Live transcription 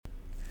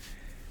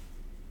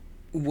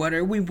What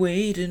are we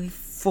waiting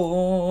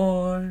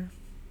for?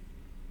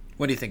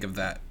 What do you think of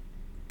that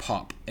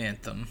pop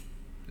anthem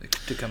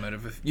to come out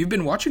of it? You've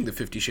been watching the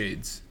 50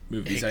 Shades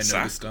movies, I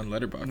noticed on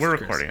Letterboxd. We're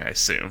recording, I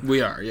assume.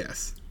 We are,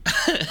 yes.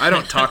 I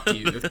don't talk to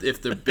you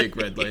if the big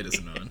red light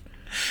isn't on.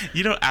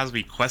 You don't ask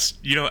me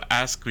You don't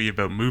ask me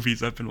about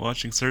movies I've been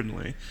watching.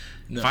 Certainly,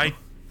 No, if I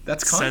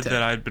that's content. said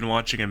that I'd been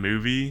watching a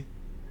movie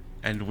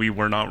and we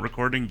were not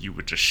recording, you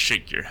would just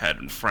shake your head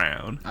and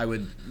frown. I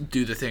would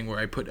do the thing where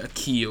I put a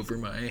key over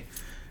my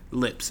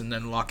lips and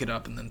then lock it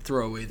up and then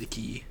throw away the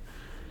key.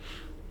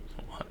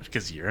 What?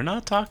 Because you're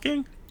not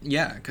talking?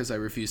 Yeah, because I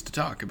refuse to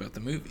talk about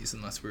the movies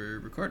unless we're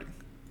recording.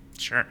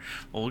 Sure.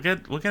 Well,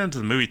 we'll get into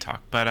the movie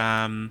talk, but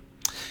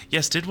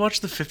yes, did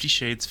watch the 50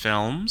 Shades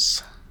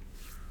films.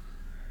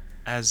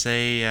 As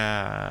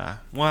a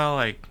well,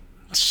 I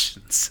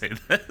shouldn't say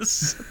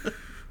this,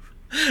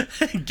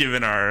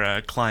 given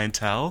our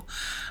clientele.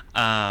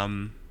 But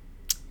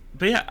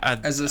yeah,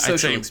 as a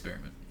social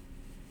experiment.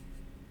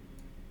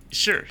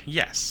 Sure.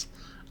 Yes.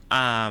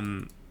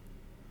 I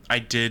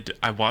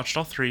watched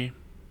all three.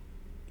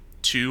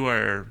 Two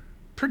are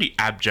pretty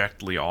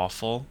abjectly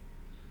awful.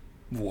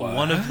 What?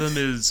 One of them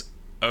is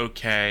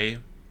okay.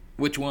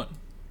 Which one?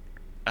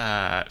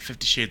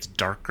 50 Shades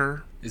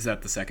Darker. Is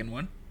that the second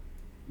one?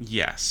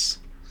 Yes.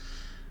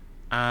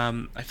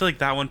 I feel like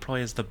that one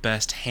probably has the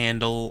best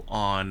handle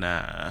on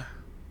well,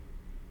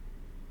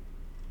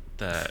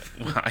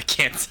 I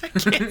can't say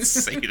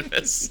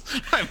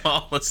this. My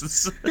mom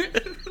listens.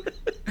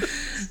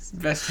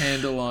 Best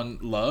handle on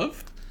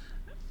love?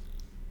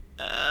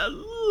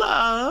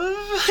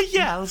 Love.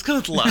 Yeah, let's go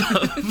with love.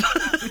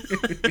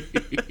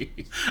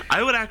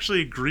 I would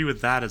actually agree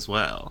with that as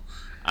well.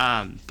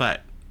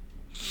 But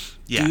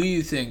yeah. Do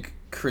you think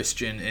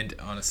Christian and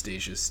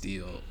Anastasia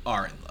Steele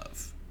are in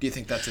love? Do you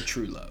think that's a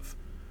true love?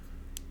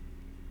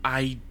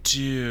 I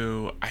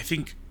do. I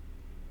think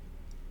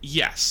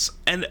yes.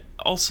 And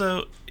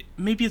also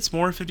maybe it's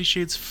more 50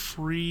 Shades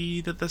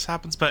Free that this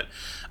happens, but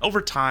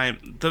over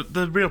time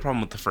the real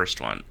problem with the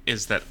first one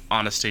is that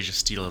Anastasia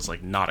Steele is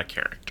like not a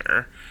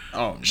character.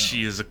 Oh no.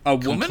 She is a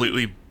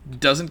completely woman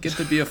doesn't get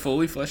to be a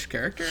fully fleshed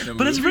character in a movie?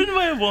 But it's written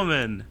by a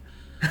woman.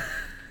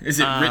 Is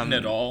it written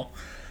at all?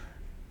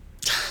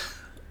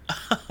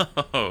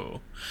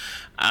 Oh.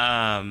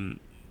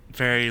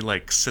 Very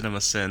like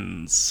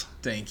CinemaSins.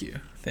 Thank you.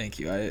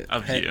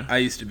 I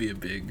used to be a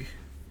big,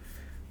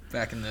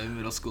 back in the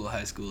middle school,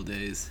 high school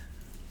days.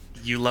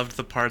 You loved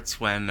the parts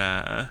when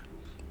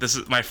this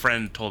is my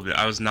friend told me.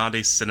 I was not a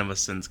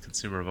CinemaSins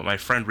consumer, but my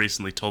friend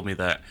recently told me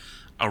that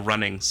a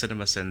running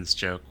CinemaSins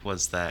joke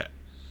was that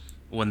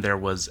when there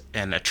was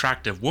an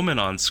attractive woman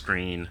on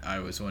screen, I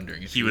was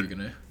wondering if you were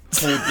gonna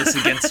hold this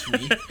against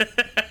me.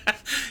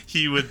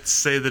 He would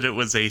say that it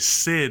was a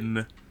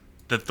sin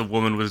that the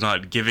woman was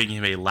not giving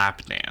him a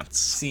lap dance.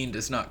 Scene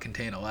does not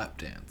contain a lap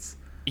dance.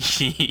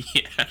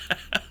 Yeah.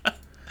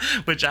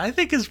 Which I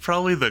think is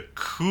probably the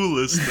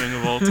coolest thing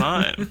of all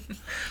time.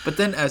 But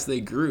then as they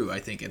grew, I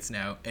think it's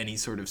now any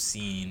sort of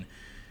scene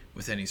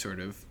with any sort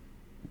of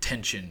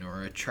tension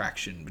or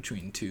attraction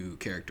between two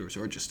characters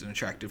or just an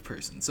attractive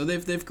person. So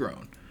they've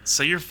grown.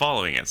 So you're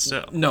following it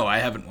still? No, I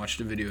haven't watched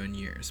a video in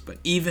years. But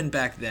even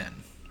back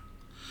then,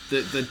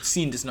 the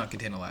scene does not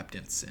contain a lap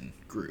dance and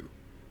grew,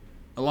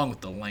 along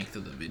with the length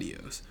of the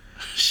videos.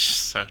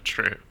 So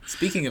true.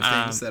 Speaking of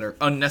things that are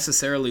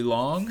unnecessarily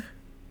long,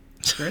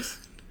 Chris?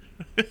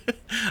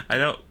 I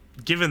don't,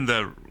 given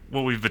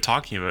what we've been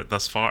talking about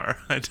thus far,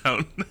 I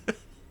don't.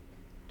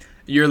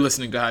 You're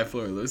listening to High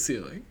Floor, Low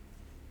Ceiling.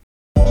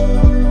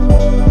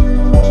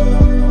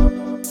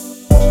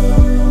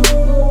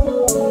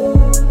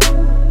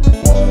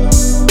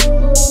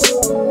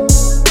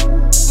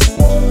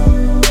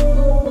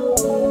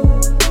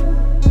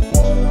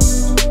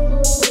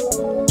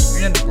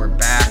 And we're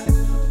back.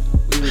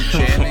 We were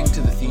jamming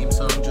to the theme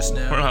song just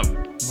now.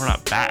 We're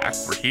not back.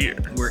 We're here.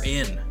 We're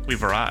in.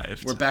 We've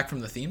arrived. We're back from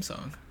the theme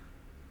song.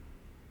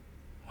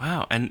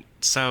 Wow. And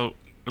so,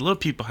 a little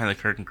peek behind the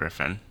curtain,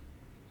 Griffin.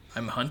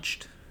 I'm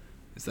hunched.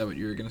 Is that what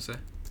you were going to say?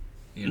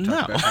 You No. gonna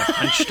talk about how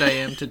hunched I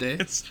am today?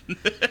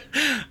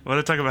 I want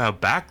to talk about how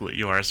backlit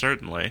you are,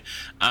 certainly.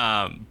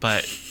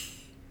 But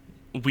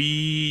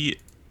we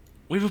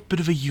have a bit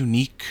of a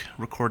unique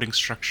recording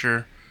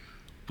structure.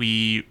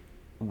 We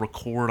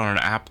record on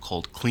an app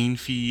called Clean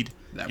Feed.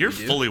 You're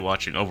fully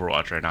watching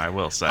Overwatch right now, I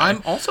will say.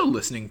 I'm also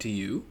listening to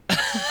you.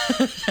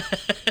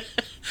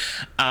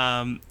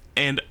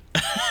 And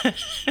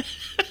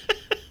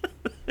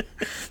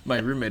my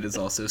roommate is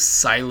also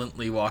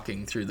silently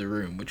walking through the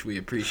room, which we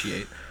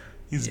appreciate.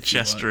 He's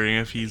gesturing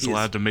if he's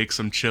allowed to make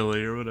some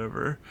chili or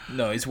whatever.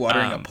 No, he's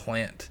watering a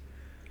plant.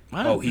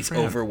 Wow, he's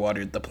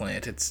overwatered the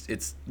plant.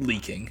 It's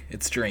leaking.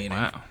 It's draining.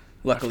 Wow.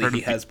 Luckily,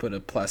 he has put a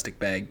plastic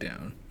bag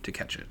down to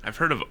catch it. I've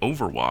heard of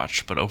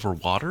Overwatch, but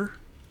Overwater?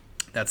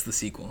 That's the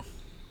sequel.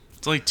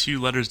 It's like 2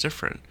 letters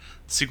different.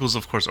 The sequel's,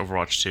 of course,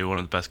 Overwatch 2, one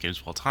of the best games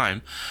of all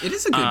time. It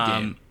is a good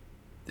game.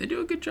 They do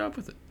a good job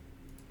with it.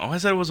 Oh, I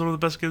said it was one of the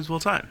best games of all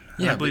time.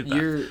 Yeah, I believe but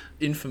you're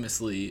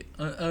infamously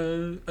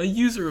a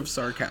user of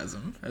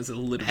sarcasm as a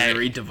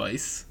literary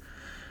device.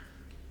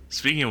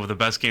 Speaking of the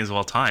best games of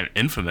all time,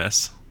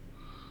 Infamous.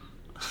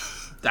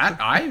 That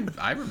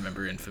I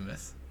remember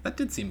Infamous. That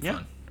did seem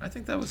fun. I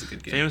think that was a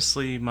good game.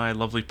 Famously, my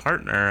lovely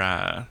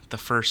partner, the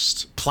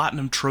first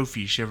platinum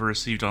trophy she ever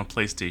received on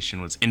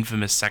PlayStation was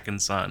Infamous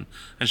Second Son,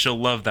 and she'll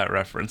love that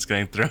reference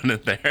getting thrown in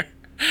there.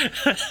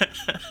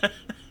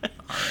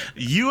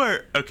 You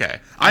are okay.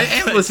 I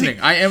am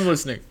listening. I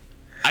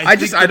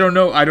don't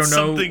know.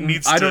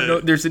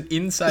 There's an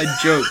inside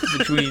joke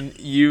between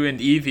you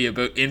and Evie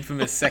about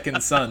Infamous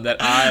Second Son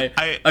that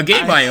a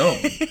game I own,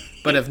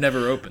 but have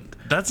never opened.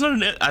 That's not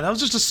that was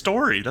just a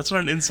story. That's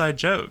not an inside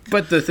joke.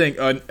 But the thing,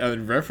 a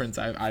reference,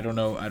 I don't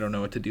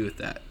know what to do with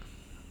that.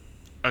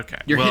 Okay.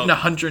 You're hitting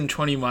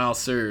 120-mile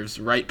serves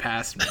right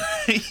past me.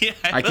 Yeah,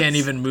 I can't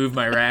even move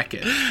my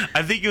racket.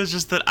 I think it was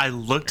just that I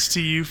looked to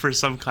you for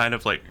some kind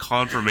of like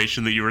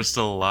confirmation that you were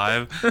still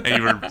alive, and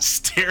you were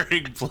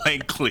staring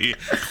blankly,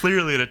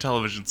 clearly at a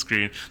television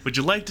screen. Would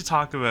you like to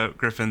talk about,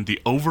 Griffin,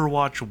 the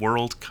Overwatch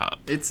World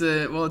Cup? It's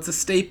a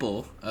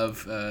staple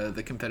of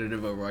the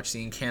competitive Overwatch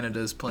scene.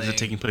 Canada's playing. Is it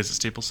taking place at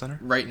Staples Center?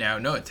 Right now,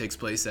 no, it takes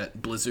place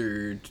at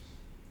Blizzard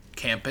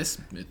campus.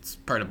 It's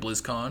part of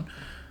BlizzCon.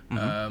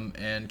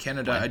 And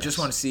Canada, I just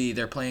want to see,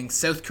 they're playing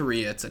South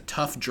Korea. It's a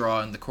tough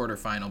draw in the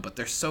quarterfinal, but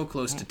they're so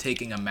close to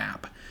taking a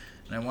map.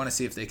 And I want to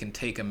see if they can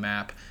take a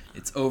map.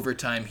 It's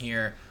overtime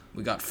here.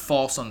 We got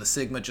false on the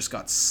Sigma, just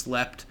got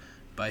slept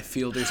by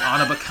fielders.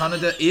 But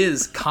Canada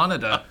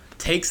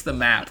takes the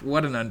map.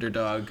 What an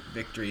underdog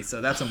victory. So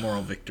that's a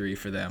moral victory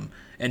for them.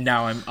 And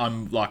now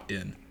I'm locked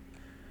in.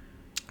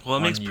 Well,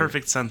 it makes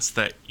perfect sense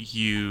that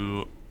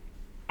you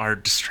are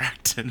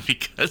distracted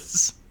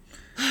because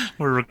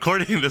we're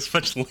recording this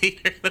much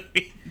later than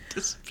we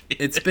anticipated.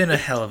 It's been a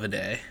hell of a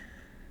day.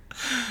 Do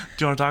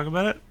you want to talk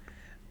about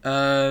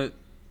it?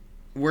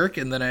 Work,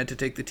 and then I had to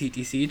take the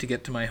TTC to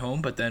get to my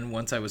home. But then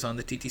once I was on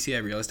the TTC, I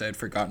realized I had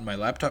forgotten my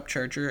laptop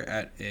charger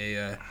at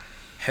a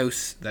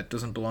house that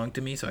doesn't belong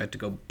to me, so I had to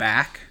go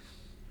back.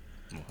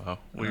 Wow,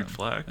 weird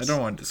flex. I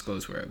don't want to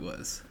disclose where I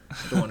was. I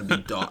don't want to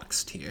be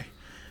doxxed here.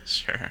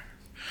 Sure.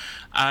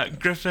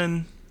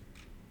 Griffin,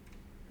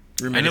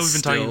 Ruben I know we've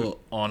been talking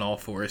on all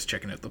fours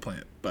checking out the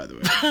plant, by the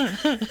way.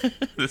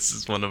 This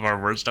is one of our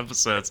worst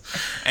episodes.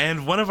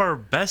 And one of our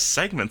best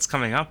segments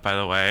coming up, by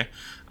the way.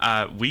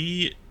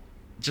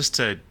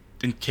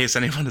 In case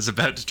anyone is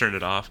about to turn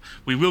it off,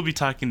 we will be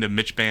talking to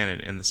Mitch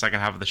Bannon in the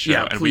second half of the show.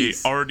 Yeah, and we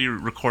already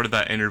recorded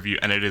that interview,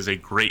 and it is a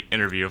great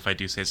interview, if I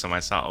do say so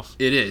myself.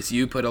 It is.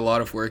 You put a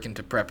lot of work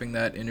into prepping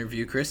that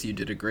interview, Chris. You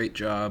did a great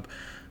job.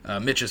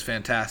 Mitch is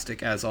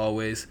fantastic, as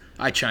always.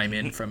 I chime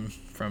in from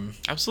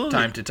Absolutely.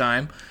 Time to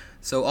time.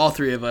 So all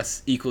three of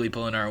us equally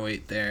pulling our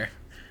weight there.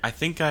 I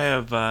think I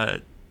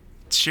have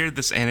shared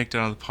this anecdote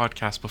on the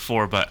podcast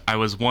before, but I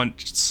was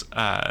once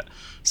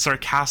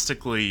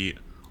sarcastically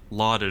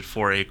lauded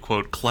for a,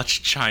 quote,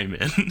 clutch chime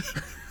in.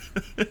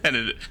 And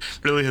it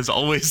really has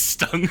always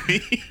stung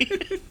me.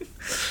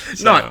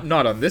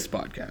 Not on this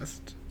podcast.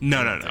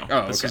 No.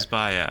 Oh, this was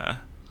by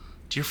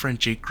dear friend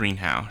Jake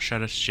Greenhow.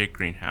 Shout out to Jake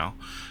Greenhow.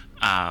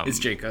 Is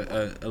Jake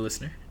a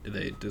listener? Do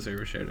they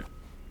deserve a shout out?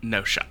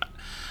 No shot.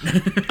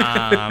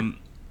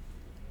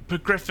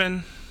 But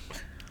Griffin,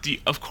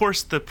 of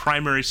course the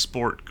primary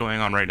sport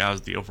going on right now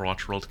is the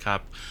Overwatch World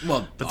Cup.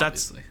 Well, but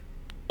obviously. That's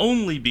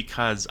only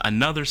because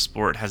another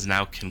sport has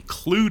now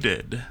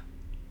concluded.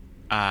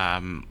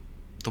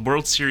 The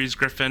World Series,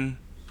 Griffin.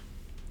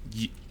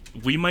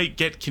 We might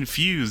get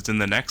confused in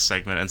the next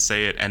segment and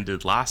say it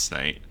ended last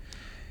night,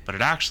 but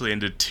it actually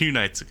ended 2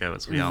 nights ago,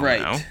 as we all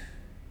know.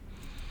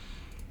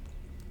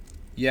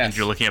 Yes. And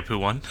you're looking up who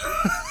won?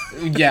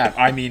 Yeah,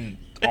 I mean,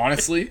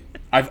 honestly,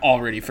 I've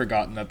already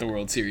forgotten that the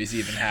World Series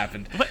even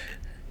happened.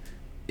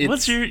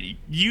 What's I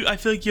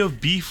feel like you have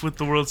beef with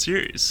the World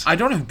Series. I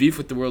don't have beef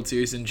with the World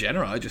Series in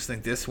general. I just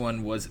think this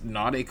one was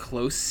not a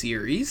close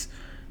series.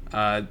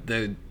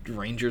 The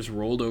Rangers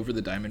rolled over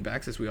the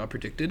Diamondbacks, as we all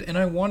predicted, and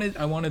I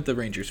wanted the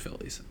Rangers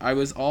Phillies. I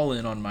was all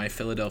in on my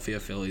Philadelphia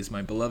Phillies,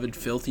 my beloved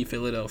filthy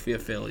Philadelphia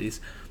Phillies,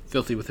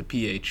 filthy with a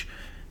PH,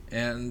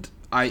 and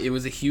it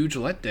was a huge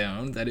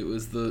letdown that it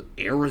was the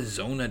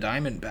Arizona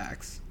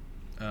Diamondbacks.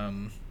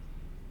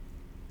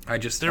 I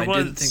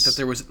didn't think that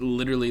there was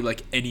literally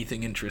like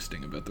anything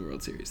interesting about the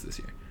World Series this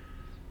year.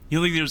 You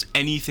don't think there was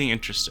anything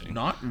interesting?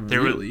 Not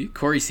really.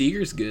 Corey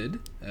Seager's good.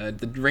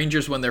 The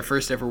Rangers won their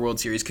first ever World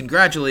Series.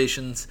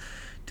 Congratulations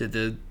to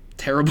the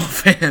terrible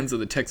fans of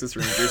the Texas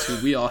Rangers,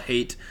 who we all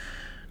hate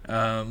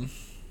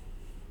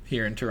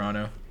here in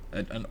Toronto.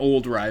 An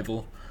old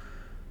rival.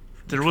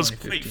 There was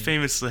quite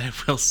famously, I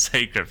will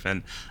say,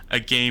 Griffin, a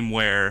game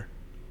where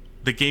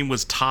the game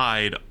was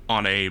tied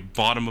on a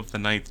bottom of the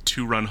 9th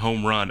 2-run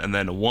home run and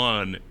then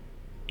won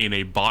in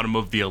a bottom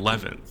of the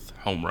 11th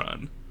home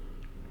run.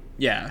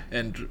 Yeah,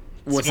 and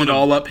was it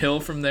all uphill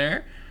from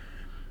there?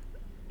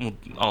 Well,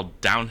 all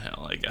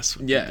downhill, I guess.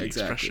 Yeah,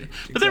 exactly.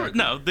 But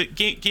the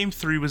game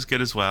 3 was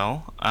good as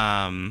well,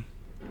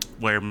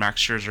 where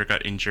Max Scherzer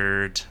got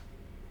injured.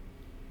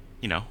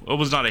 it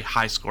was not a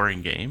high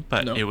scoring game,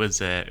 but No. it was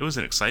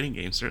an exciting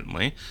game,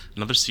 certainly.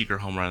 Another Seager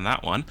home run in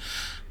that one.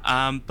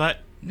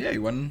 But yeah, he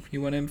won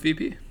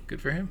MVP.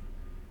 Good for him.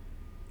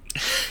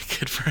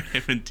 good for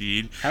him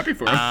indeed. Happy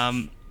for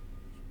him.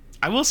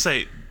 I will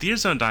say the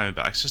Arizona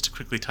Diamondbacks, just to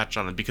quickly touch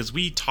on them, because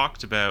we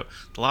talked about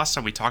the last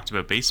time we talked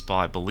about baseball,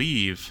 I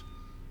believe,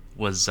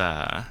 was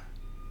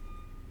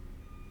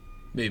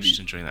Maybe just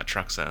enjoying that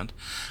truck sound.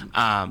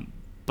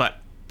 But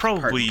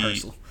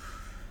probably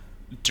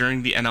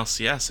during the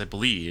NLCS, I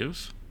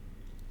believe,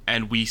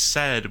 and we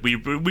said we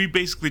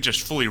basically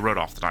just fully wrote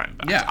off the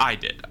Diamondbacks. Yeah, I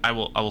did. I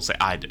will say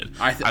I did.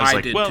 I was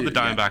like, well, too, the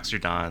Diamondbacks are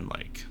done.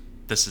 Like,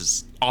 this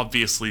is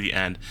obviously the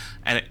end.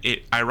 And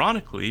it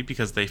ironically,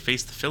 because they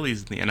faced the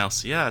Phillies in the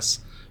NLCS,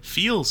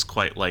 feels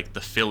quite like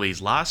the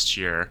Phillies last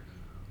year,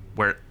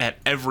 where at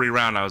every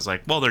round I was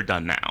like, well, they're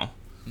done now.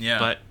 Yeah.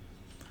 But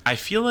I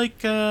feel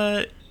like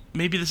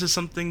maybe this is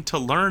something to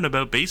learn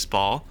about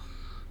baseball,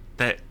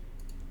 that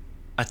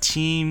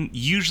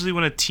usually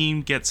when a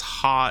team gets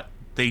hot,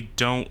 they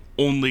don't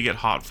only get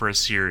hot for a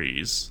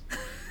series.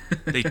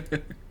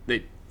 It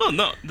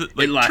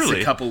lasts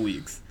truly. A couple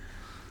weeks.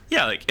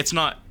 Yeah, like, it's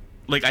not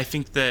like, I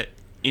think that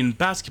in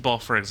basketball,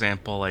 for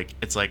example, like,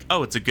 it's like,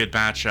 oh, it's a good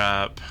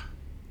matchup,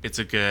 it's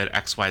a good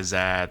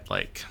XYZ,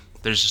 like,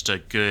 there's just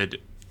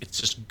it's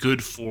just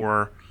good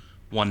for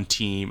one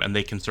team, and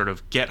they can sort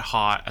of get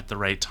hot at the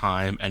right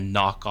time and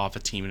knock off a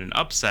team in an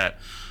upset.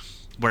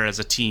 Whereas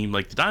a team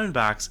like the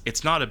Diamondbacks,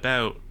 it's not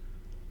about,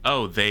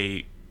 oh,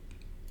 they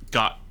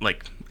got,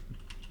 like,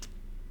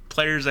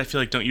 players I feel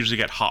like don't usually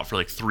get hot for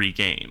like 3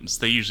 games.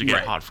 They usually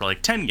get hot for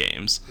like 10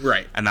 games.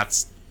 Right. And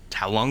that's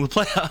how long the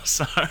playoffs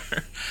are.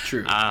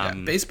 True.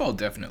 Baseball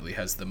definitely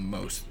has the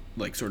most,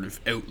 like, sort of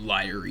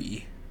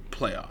outlier-y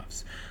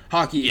playoffs.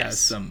 Hockey has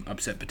some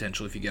upset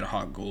potential if you get a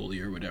hot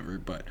goalie or whatever,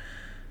 but,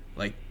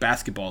 like,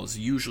 basketball is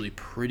usually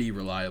pretty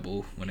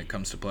reliable when it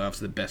comes to playoffs.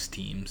 The best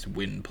teams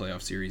win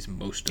playoff series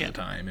most of the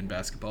time in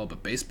basketball,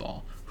 but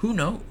baseball, who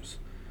knows?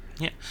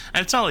 Yeah,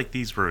 and it's not like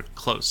these were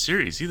close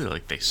series either.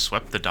 Like, they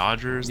swept the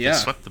Dodgers, they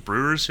swept the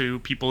Brewers, who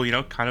people,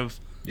 kind of...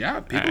 Yeah,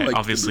 people like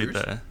obviously the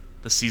Brewers.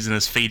 The season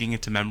is fading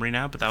into memory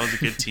now, but that was a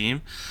good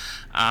team.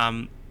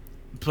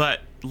 But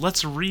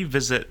let's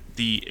revisit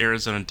the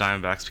Arizona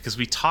Diamondbacks, because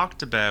we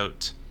talked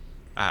about...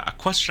 a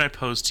question I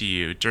posed to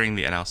you during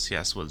the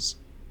NLCS was,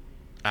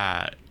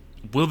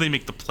 will they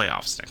make the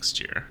playoffs next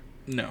year?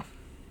 No.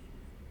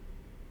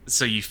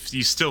 So you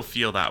still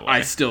feel that way?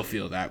 I still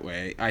feel that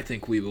way. I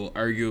think we will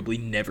arguably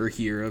never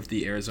hear of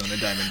the Arizona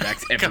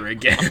Diamondbacks ever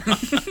again.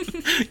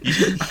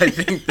 I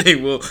think they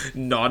will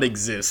not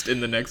exist in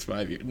the next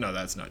 5 years. No,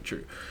 that's not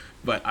true.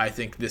 But I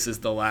think this is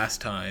the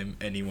last time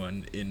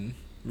anyone in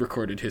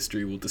recorded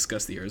history will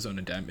discuss the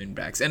Arizona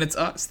Diamondbacks. And it's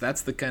us.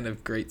 That's the kind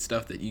of great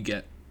stuff that you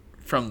get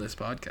from this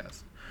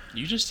podcast.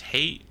 You just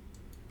hate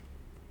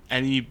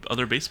any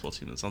other baseball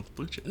team that's on the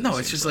Blue Jays. No,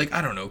 it's just like,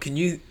 I don't know.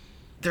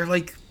 They're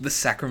like the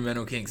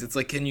Sacramento Kings. It's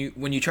like,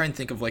 when you try and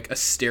think of like a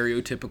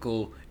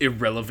stereotypical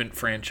irrelevant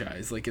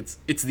franchise, like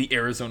it's the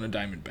Arizona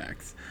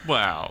Diamondbacks.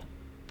 Well,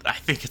 I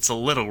think it's a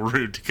little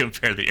rude to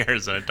compare the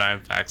Arizona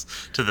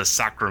Diamondbacks to the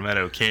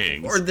Sacramento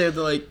Kings. Or they're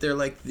like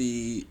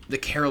the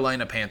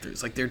Carolina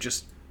Panthers. Like,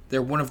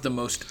 they're one of the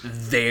most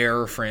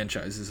their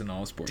franchises in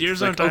all sports. The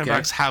Arizona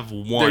Diamondbacks have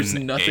won. There's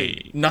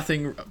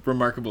nothing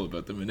remarkable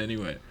about them in any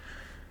way.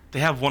 They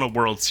have won a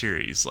World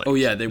Series. Like, oh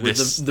yeah, they were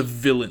the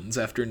villains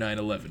after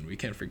 9/11. We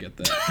can't forget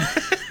that.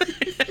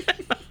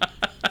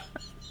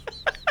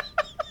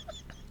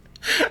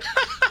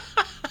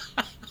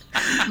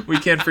 We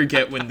can't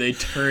forget when they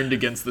turned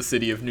against the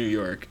city of New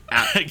York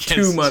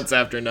 2 months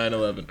after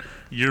 9/11.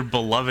 Your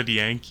beloved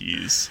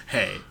Yankees.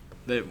 Hey,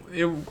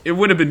 it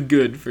would have been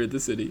good for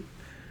the city.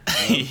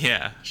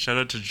 Yeah, shout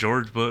out to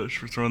George Bush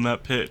for throwing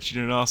that pitch.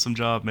 You did an awesome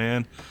job,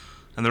 man.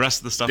 And the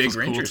rest of the stuff was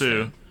Rangers cool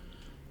too. Fan.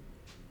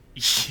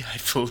 Yeah, I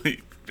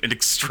believe an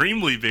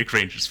extremely big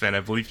Rangers fan.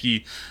 I believe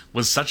he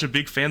was such a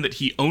big fan that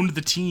he owned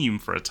the team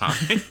for a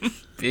time.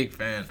 Big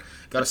fan.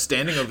 Got a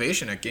standing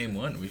ovation at Game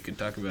 1. We could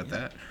talk about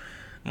that.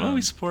 Well,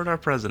 we support our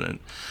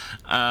president.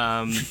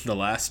 The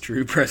last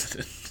true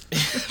president.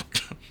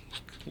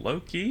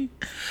 Low-key?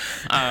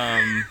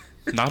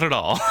 Not at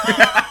all.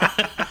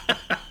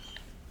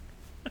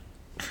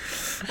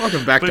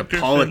 Welcome back to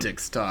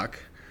politics talk.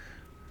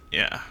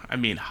 Yeah, I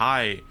mean,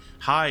 high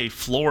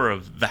floor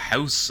of the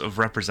House of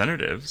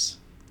Representatives.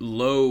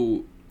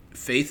 Low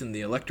faith in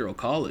the Electoral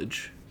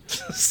College.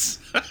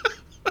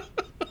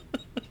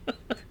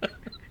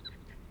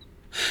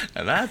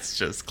 And that's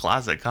just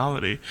classic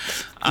comedy.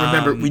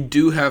 Remember, we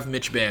do have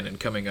Mitch Bannon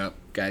coming up,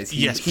 guys.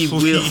 He please.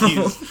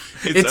 will.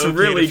 It's okay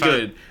really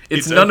good.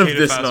 It's none okay of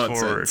this forward.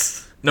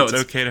 nonsense. No, it's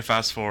okay to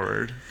fast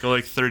forward. Go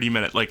like 30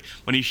 minutes. Like,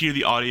 when you hear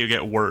the audio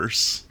get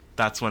worse,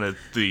 that's when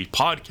the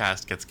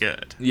podcast gets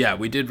good. Yeah,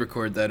 we did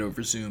record that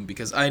over Zoom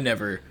because I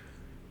never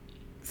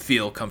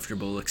feel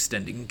comfortable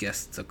extending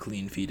guests a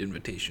clean feed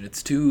invitation.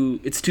 It's too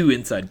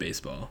inside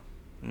baseball.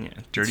 Yeah,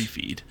 dirty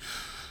feed.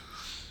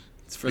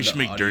 It's for we the should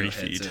make audio dirty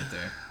heads feed. out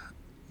there.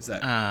 Is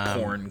that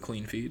porn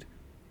clean feed?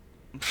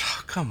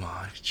 Come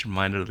on, get your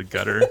mind out of the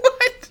gutter.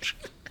 What?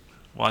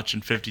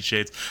 Watching 50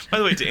 Shades. By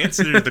the way, to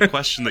answer the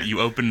question that you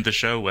opened the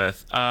show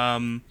with, I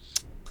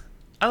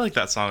like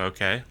that song,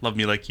 okay. Love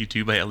Me Like You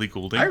Do by Ellie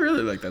Goulding. I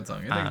really like that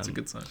song. I think it's a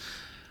good song.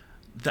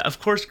 Of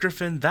course,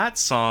 Griffin, that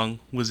song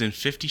was in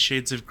 50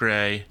 Shades of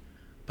Grey,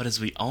 but as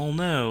we all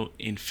know,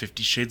 in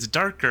 50 Shades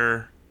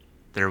Darker,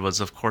 there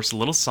was, of course, a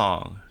little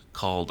song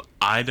called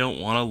I Don't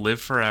Want to Live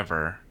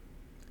Forever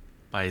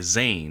by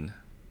Zayn.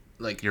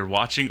 Like, you're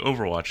watching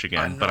Overwatch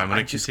again, but I'm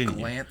going to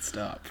continue. I just glanced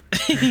up.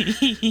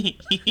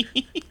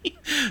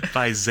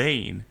 By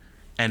Zayn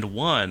and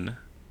one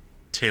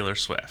Taylor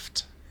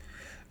Swift.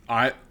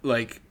 I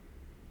like.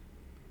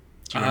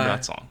 Do you remember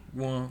that song?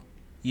 Want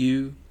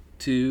you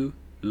to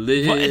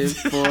live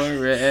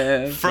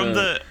forever.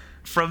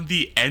 From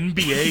the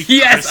NBA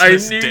yes,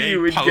 Christmas I knew Day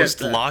you would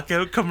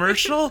post-lockout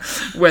commercial?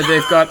 When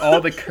they've got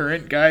all the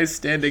current guys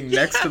standing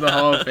next to the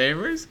Hall of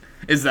Famers?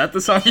 Is that the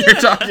song you're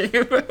talking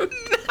about?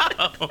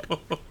 No.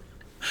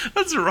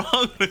 What's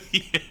wrong with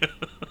you?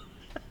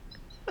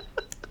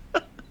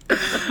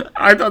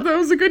 I thought that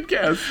was a good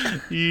guess.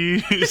 You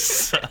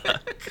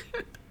suck.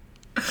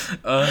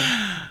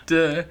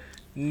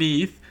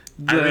 Underneath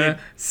the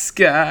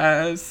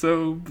sky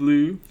so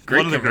blue. Great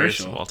one of the greatest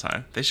commercial of all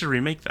time. They should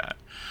remake that.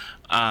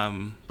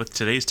 With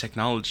today's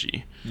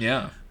technology.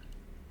 Yeah.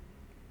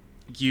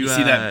 You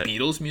see that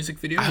Beatles music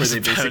video where they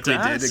basically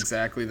did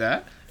exactly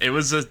that?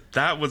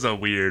 That was a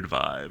weird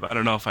vibe. I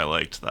don't know if I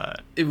liked that.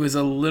 It was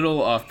a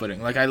little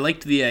off-putting. Like, I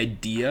liked the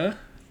idea,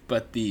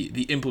 but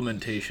the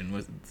implementation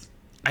was...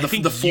 I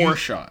think the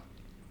foreshot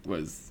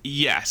was...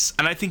 Yes,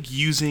 and I think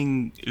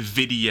using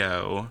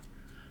video,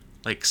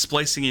 like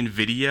splicing in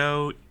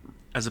video,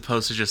 as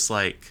opposed to just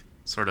like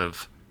sort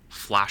of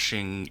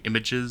flashing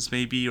images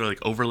maybe, or like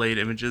overlaid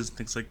images and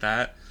things like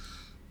that,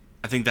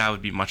 I think that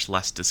would be much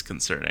less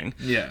disconcerting.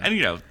 Yeah. And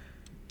you know,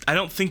 I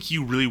don't think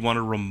you really want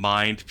to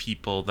remind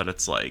people that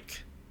it's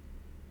like,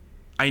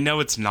 I know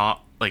it's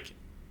not like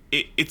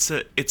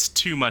it's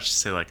too much to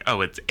say like,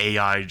 oh, it's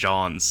AI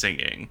John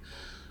singing,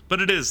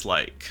 but it is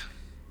like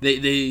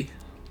they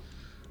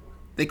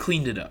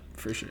cleaned it up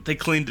for sure. They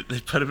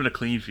put him in a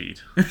clean feed.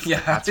 Yeah,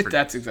 that's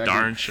exactly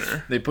darn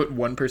sure. They put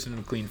one person in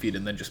a clean feed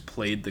and then just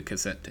played the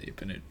cassette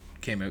tape, and it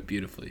came out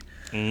beautifully.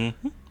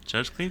 Mm-hmm.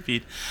 Judge clean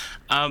feed.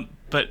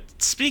 But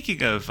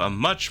speaking of a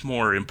much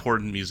more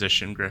important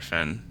musician,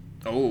 Griffin.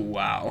 Oh,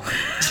 wow.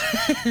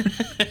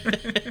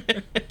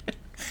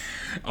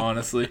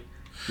 Honestly,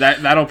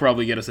 that'll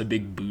probably get us a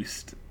big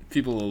boost.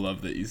 People will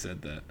love that you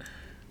said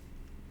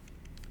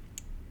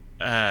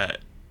that.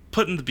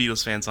 Putting the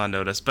Beatles fans on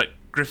notice, but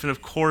Griffin,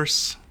 of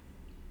course,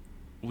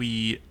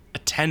 we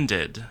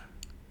attended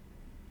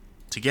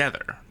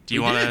together. Do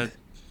you want to...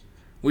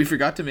 We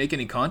forgot to make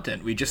any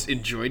content. We just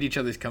enjoyed each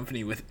other's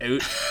company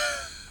without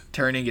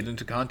turning it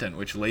into content,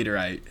 which later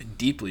I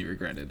deeply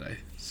regretted. I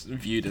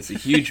viewed as a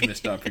huge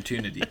missed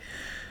opportunity.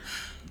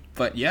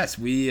 But yes,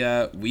 we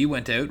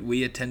went out.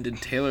 We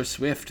attended Taylor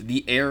Swift,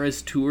 The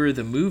Eras Tour,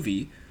 the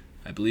movie.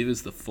 I believe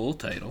is the full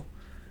title.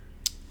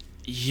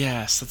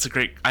 Yes, that's a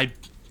great...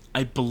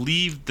 I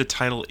believe the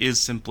title is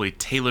simply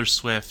Taylor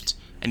Swift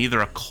and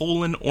either a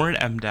colon or an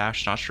M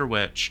dash, not sure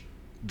which,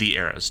 The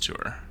Eras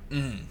Tour.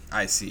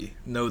 I see.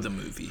 Know the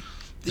movie.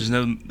 There's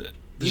no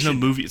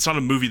movie. It's not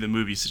a movie the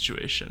movie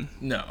situation.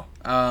 No.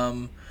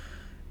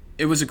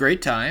 It was a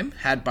great time,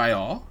 had by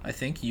all. I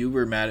think you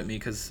were mad at me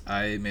because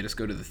I made us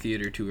go to the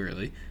theater too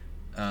early.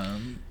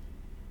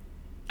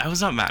 I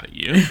was not mad at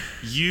you.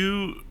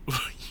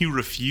 You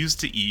refused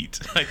to eat.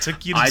 I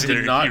took you to dinner. I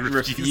did not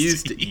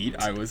refuse to eat.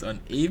 I was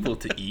unable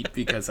to eat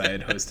because I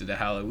had hosted a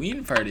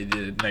Halloween party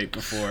the night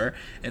before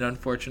and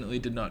unfortunately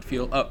did not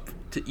feel up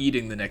to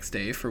eating the next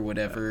day for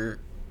whatever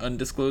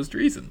undisclosed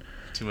reason.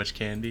 Too much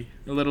candy?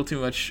 A little too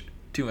much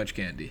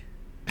candy.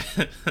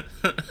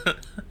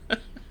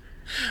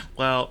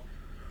 Well,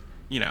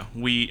 you know,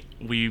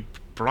 we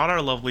brought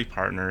our lovely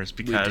partners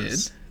because we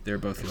did. They're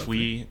both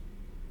lovely.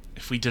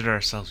 If we did it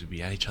ourselves, we'd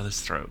be at each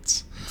other's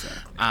throats.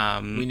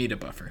 Exactly. We need a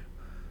buffer.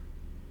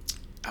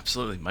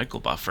 Absolutely, Michael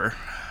Buffer.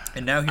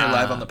 And now here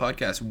live on the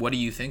podcast, what do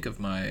you think of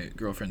my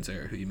girlfriend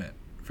Sarah, who you met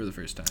for the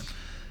first time?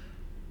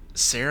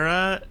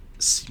 Sarah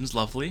seems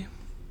lovely.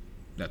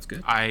 That's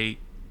good.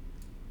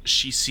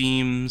 She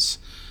seems,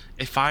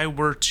 if I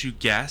were to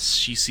guess,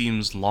 she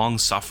seems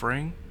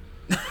long-suffering.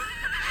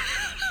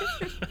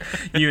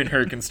 You and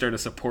her can start a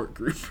support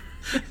group.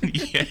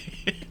 Yeah.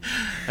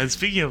 And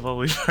speaking of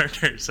lovely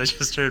partners, I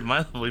just heard my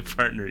lovely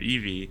partner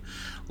Evie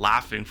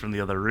laughing from the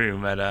other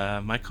room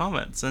at my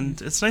comments,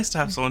 and it's nice to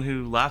have someone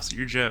who laughs at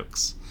your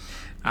jokes.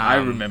 I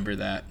remember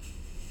that.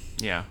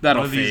 Yeah,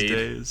 that'll one of fade. These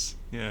days.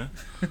 Yeah.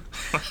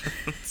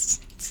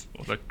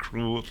 What a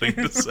cruel thing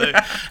to say.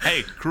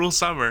 Hey, Cruel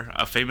Summer,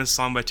 a famous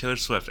song by Taylor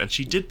Swift, and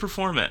she did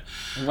perform it.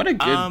 What a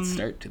good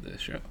start to the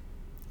show.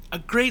 A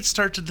great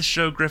start to the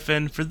show,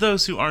 Griffin. For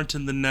those who aren't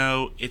in the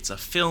know, it's a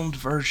filmed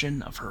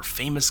version of her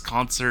famous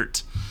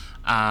concert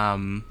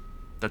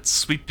that's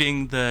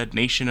sweeping the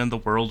nation and the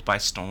world by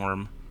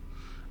storm.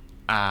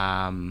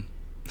 Yeah,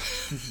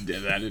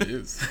 that it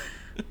is.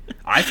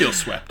 I feel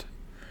swept.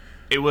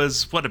 It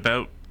was, what,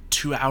 about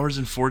 2 hours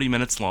and 40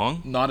 minutes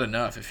long? Not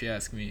enough, if you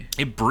ask me.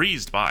 It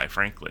breezed by,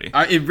 frankly.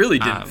 It really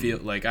didn't feel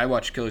like I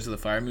watched Killers of the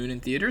Fire Moon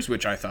in theaters,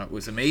 which I thought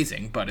was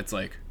amazing, but it's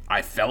like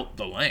I felt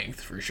the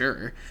length for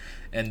sure.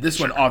 And this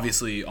one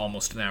obviously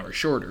almost an hour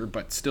shorter,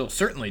 but still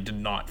certainly did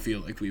not feel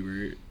like we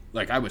were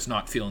like I was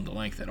not feeling the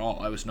length at all.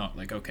 I was not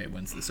like, okay,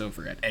 when's this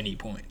over at any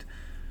point.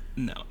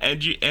 No.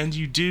 And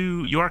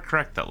you are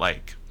correct that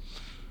like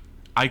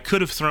I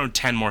could have thrown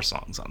 10 more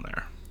songs on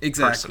there.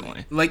 Exactly.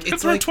 Personally. Like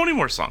it's like 20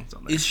 more songs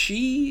on there. Is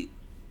she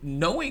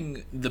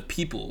knowing the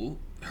people,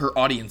 her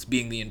audience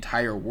being the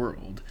entire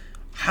world?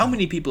 How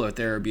many people out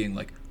there are being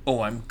like,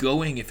 "Oh, I'm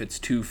going if it's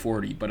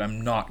 2:40, but I'm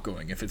not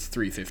going if it's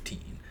 3:15."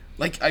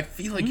 Like I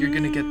feel like you're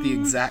going to get the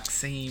exact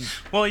same.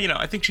 Well,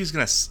 I think she's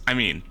going to I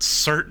mean,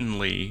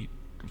 certainly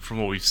from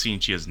what we've seen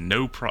she has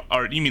no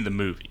or you mean the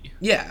movie?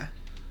 Yeah.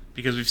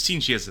 Because we've seen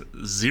she has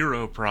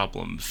zero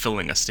problem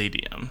filling a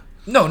stadium.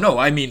 No,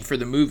 I mean for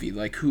the movie.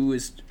 Like,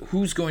 who's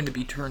going to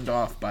be turned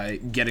off by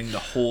getting the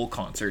whole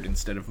concert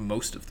instead of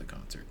most of the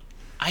concert?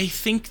 I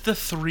think the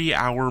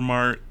 3-hour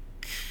mark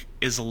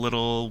is a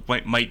little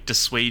might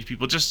dissuade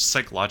people just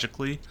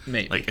psychologically.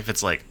 Maybe. Like if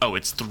it's like, oh,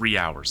 it's 3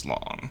 hours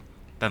long,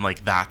 then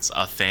like that's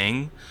a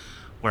thing.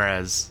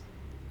 Whereas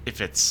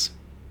if it's,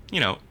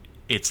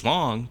 it's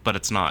long, but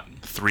it's not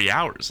 3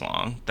 hours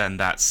long, then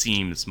that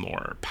seems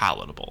more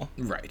palatable.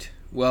 Right.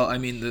 Well, I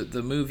mean,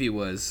 the movie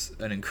was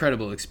an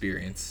incredible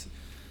experience.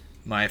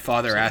 My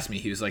father asked me,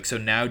 he was like, so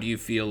now do you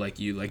feel like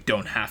you like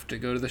don't have to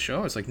go to the show?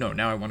 I was like, no,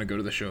 now I want to go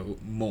to the show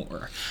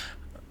more.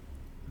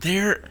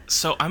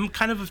 So I'm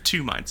kind of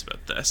two minds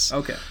about this.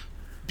 Okay.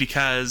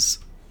 Because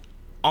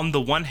on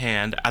the one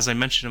hand, as I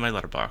mentioned in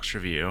my Letterboxd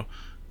review,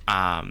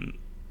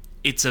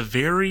 it's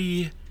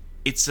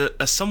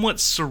a somewhat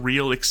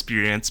surreal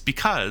experience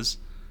because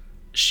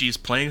she's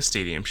playing a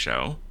stadium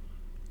show.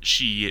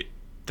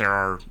 There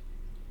are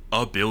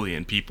a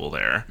billion people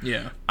there.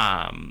 Yeah.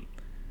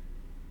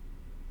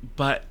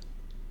 But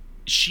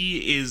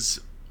she is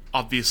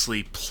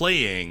obviously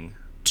playing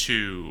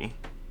to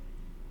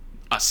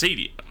a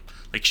stadium.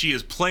 Like she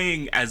is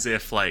playing as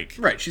if like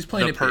right, she's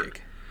playing it big.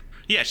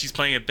 Yeah, she's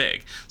playing it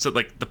big. So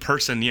like the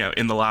person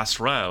in the last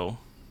row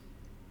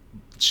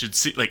should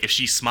see like if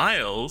she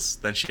smiles,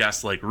 then she has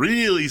to like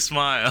really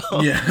smile.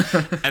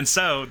 Yeah. And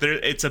so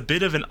it's a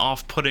bit of an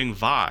off-putting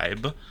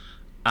vibe.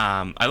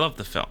 I love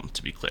the film,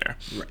 to be clear.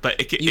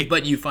 Right.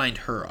 But you find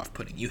her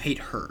off-putting. You hate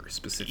her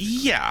specifically.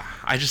 Yeah,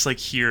 I just like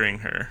hearing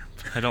her.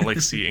 I don't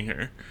like seeing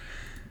her.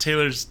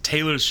 Taylor's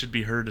should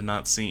be heard and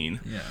not seen.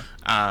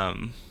 Yeah.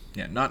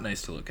 Yeah, not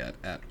nice to look at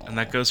all. And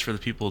that goes for the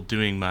people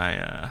doing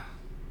my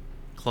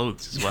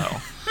clothes as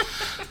well.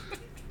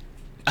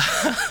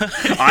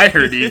 I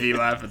heard Evie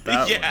laugh at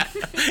that one. Yeah,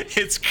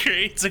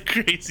 it's a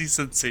crazy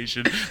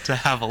sensation to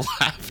have a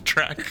laugh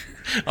track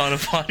on a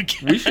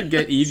podcast. We should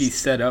get Evie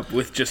set up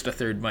with just a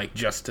third mic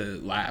just to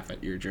laugh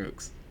at your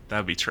jokes.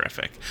 That'd be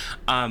terrific.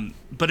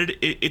 But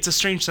it's a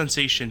strange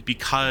sensation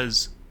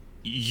because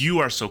you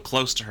are so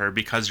close to her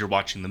because you're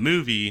watching the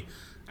movie,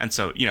 and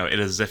so it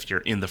is as if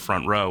you're in the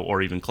front row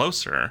or even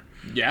closer.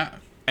 Yeah.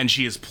 And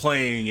she is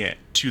playing it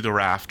to the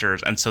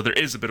rafters, and so there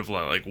is a bit of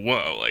like,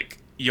 whoa, like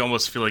you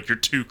almost feel like you're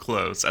too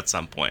close at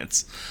some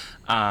points.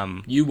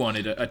 You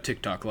wanted a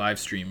TikTok live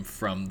stream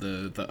from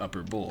the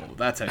upper bowl.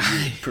 That's how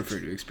you prefer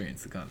to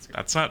experience the concert.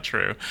 That's not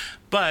true.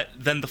 But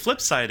then the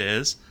flip side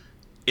is,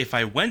 if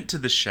I went to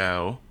the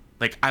show,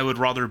 like I would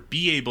rather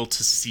be able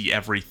to see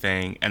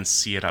everything and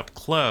see it up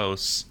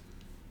close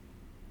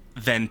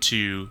than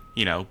to,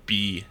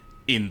 be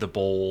in the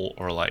bowl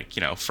or like,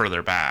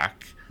 further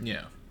back.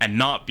 Yeah. And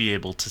not be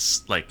able to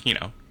like,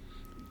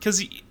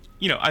 because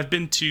I've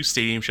been to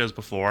stadium shows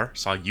before.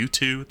 Saw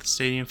U2 at the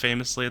stadium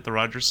famously at the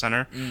Rogers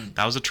Center.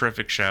 That was a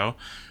terrific show.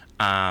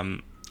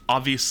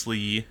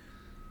 Obviously,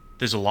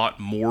 there's a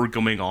lot more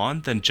going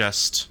on than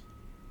just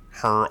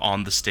her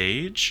on the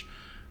stage.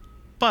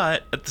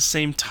 But at the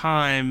same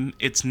time,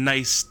 it's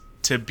nice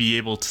to be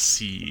able to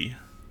see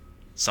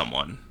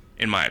someone,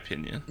 in my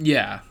opinion.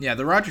 Yeah.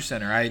 The Rogers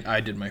Center, I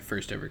did my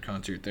first ever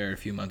concert there a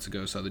few months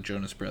ago. Saw the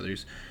Jonas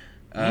Brothers.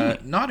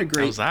 Not a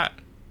great... How was that?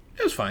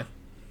 It was fine.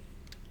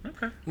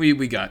 Okay.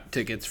 We got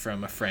tickets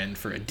from a friend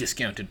for a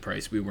discounted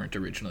price. We weren't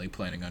originally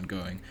planning on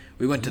going.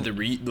 We went to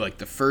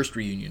the first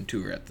reunion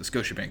tour at the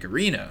Scotiabank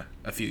Arena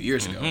a few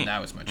years ago, and that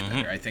was much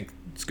better. I think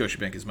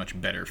Scotiabank is much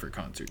better for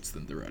concerts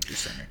than the Rogers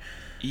Center.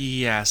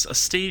 Yes,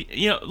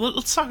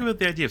 let's talk about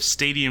the idea of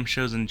stadium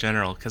shows in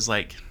general, because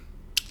like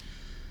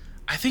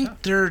I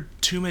think there are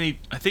too many.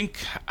 I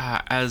think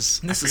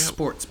this is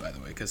sports, by the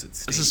way, because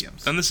it's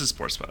stadiums. This is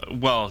sports.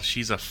 Well,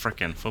 she's a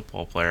frickin'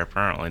 football player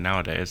apparently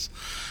nowadays.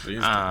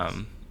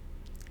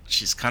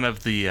 She's kind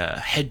of the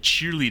head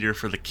cheerleader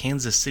for the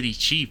Kansas City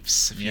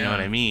Chiefs, if you know what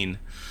I mean.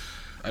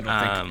 I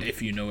don't think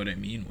if you know what I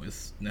mean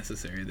was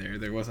necessary there.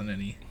 There wasn't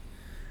any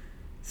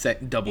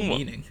double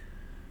meaning.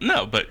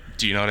 No, but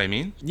do you know what I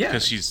mean? Yeah.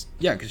 Because she's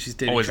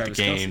dating always Travis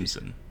at the games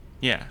Kelce. and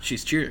yeah.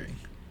 She's cheering.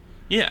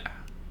 Yeah.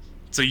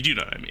 So you do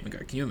know what I mean. Oh my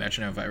God, can you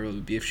imagine how viral it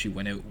would be if she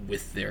went out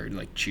with their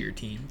like cheer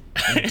team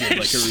and did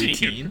like a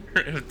routine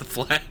with the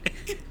flag?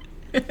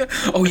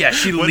 Oh yeah,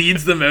 she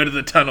leads them out of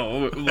the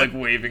tunnel like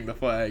waving the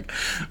flag.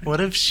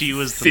 What if she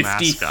was the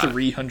mascot?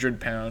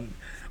 5,300-pound.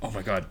 Oh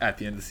my God! At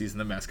the end of the season,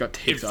 the mascot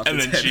takes off and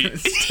his then head. she And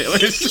it's Taylor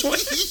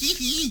Swift.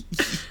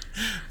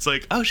 It's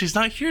like, oh, she's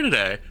not here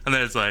today, and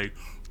then it's like,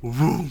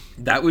 woo.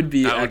 That would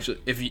be actually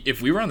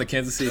if we were on the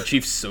Kansas City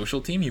Chiefs social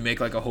team, you make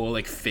like a whole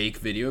like fake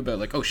video about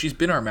like, oh, she's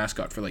been our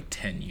mascot for like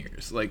 10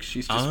 years. Like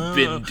she's just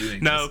been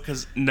doing no,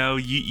 this.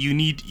 because you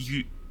need.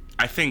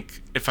 I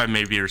think if I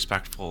may be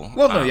respectful.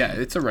 Well, no, yeah,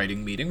 it's a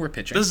writing meeting. We're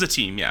pitching. This is a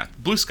team, yeah.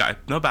 Blue sky,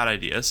 no bad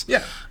ideas.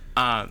 Yeah.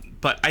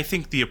 But I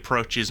think the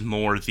approach is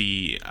more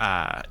the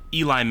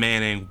Eli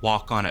Manning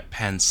walk on at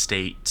Penn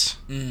State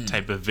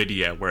type of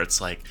video where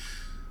it's like,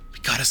 we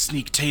gotta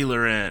sneak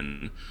Taylor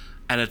in.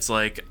 And it's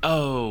like,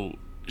 oh,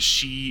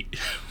 I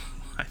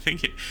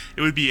think it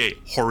would be a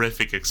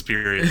horrific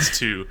experience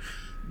to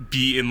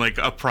be in like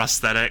a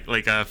prosthetic,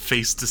 like a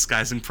face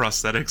disguising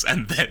prosthetics,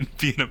 and then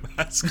be in a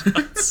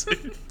mascot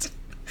suit.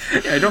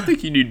 Yeah, I don't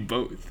think you need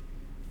both.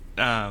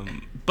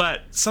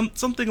 But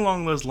something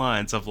along those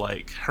lines of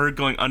like her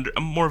going under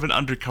more of an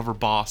undercover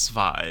boss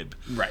vibe,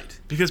 Right.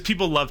 Because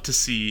people love to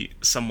see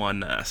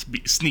someone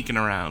sneaking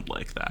around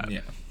like that.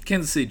 Yeah.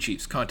 Kansas City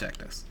Chiefs,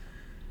 contact us.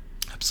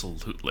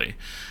 Absolutely.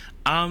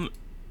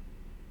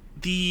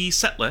 The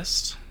set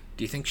list.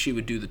 Do you think she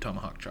would do the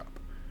tomahawk chop?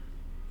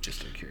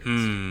 Just out of curious.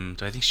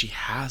 Do I think she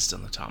has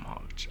done the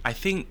tomahawk? I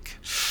think.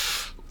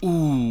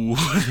 Ooh,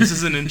 this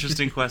is an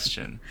interesting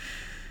question.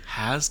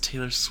 Has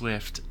Taylor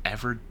Swift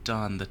ever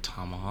done the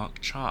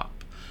tomahawk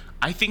chop?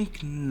 I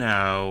think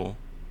no.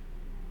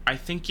 I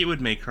think it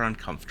would make her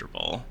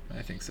uncomfortable.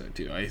 I think so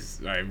too.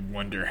 I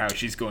wonder how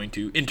she's going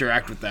to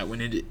interact with that when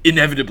it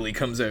inevitably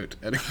comes out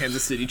at a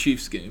Kansas City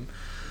Chiefs game.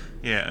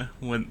 Yeah,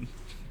 when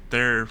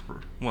they're...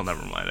 Well,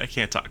 never mind. I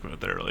can't talk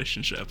about their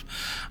relationship.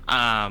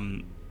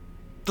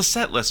 The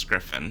set list,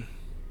 Griffin.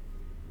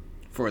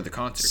 For the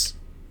concert.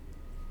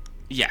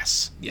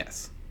 Yes.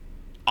 Yes.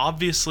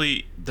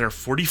 Obviously, there are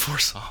 44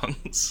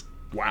 songs.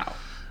 Wow.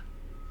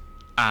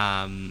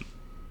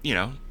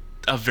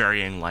 Of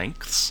varying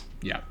lengths.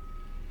 Yeah.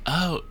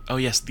 Oh,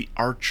 yes, The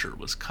Archer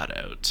was cut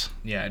out.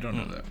 Yeah, I don't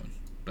know that one,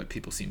 but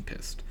people seem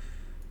pissed.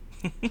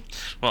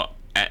 Well,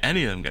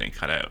 any of them getting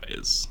cut out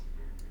is...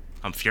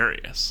 I'm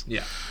furious.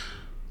 Yeah.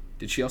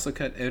 Did she also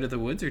cut Out of the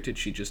Woods, or did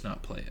she just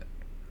not play it?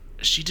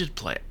 She did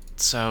play it,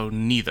 so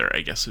neither,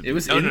 I guess. It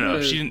was in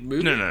the she didn't.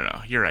 movie?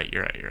 No. You're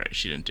right.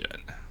 She didn't do it.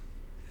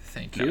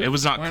 Thank No, you. it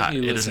was not Why cut.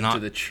 Don't you It is listen not to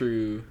the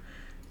true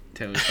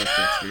Taylor Swift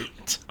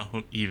expert.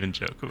 Don't even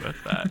joke about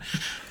that.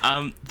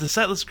 The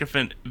setlist,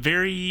 Griffin,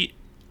 very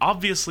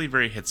obviously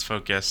very hits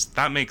focused.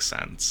 That makes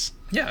sense.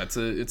 Yeah,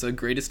 it's a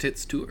greatest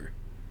hits tour.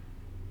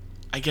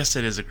 I guess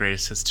it is a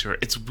greatest hits tour.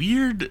 It's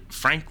weird,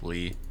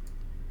 frankly.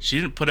 She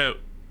didn't put out.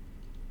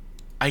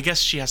 I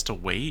guess she has to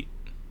wait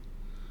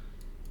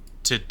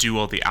to do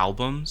all the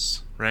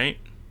albums, right?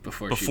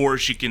 Before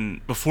she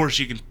can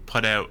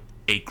put out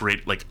a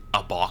great like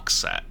a box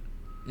set,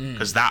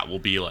 because that will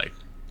be like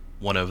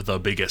one of the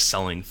biggest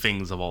selling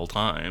things of all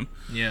time.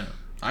 Yeah,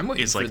 I'm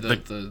waiting for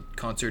like the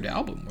concert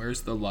album.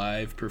 Where's the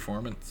live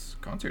performance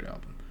concert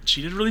album?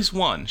 She did release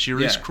one. She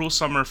released Cruel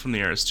Summer from the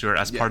Eras Tour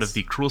as part of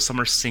the Cruel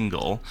Summer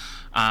single.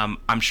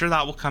 I'm sure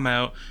that will come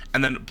out,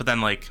 but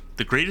then like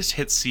the greatest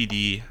hits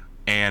CD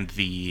and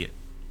the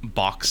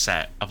box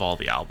set of all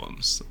the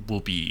albums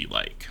will be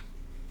like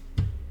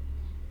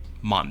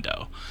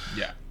Mondo.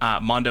 Yeah.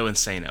 Mondo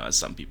Insano, as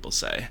some people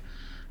say.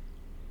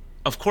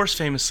 Of course,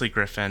 famously,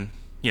 Griffin,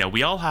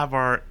 we all have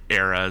our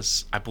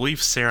eras. I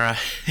believe Sarah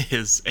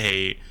is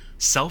a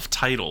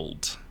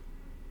self-titled,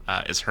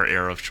 is her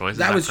era of choice.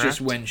 That was correct?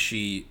 Just when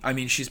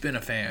she's been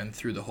a fan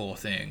through the whole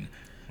thing.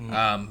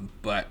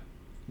 But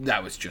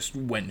that was just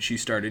when she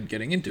started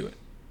getting into it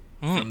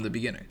from the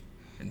beginning.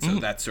 And so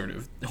that sort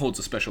of holds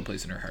a special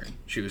place in her heart.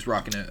 She was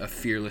rocking a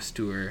Fearless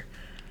Tour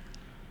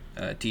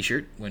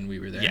t-shirt when we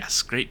were there.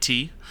 Yes, great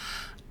tee.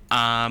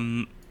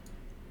 I'm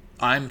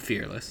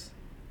fearless.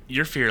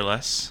 You're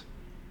fearless.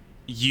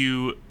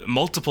 You,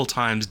 multiple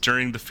times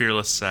during the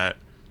Fearless set,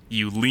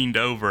 you leaned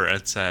over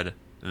and said,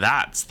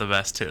 "That's the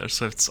best Taylor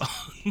Swift song."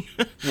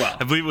 Well,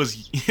 I believe it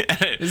was...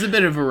 It's a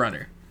bit of a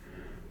runner.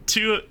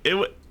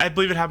 I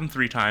believe it happened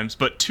 3 times,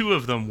 but 2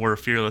 of them were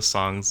Fearless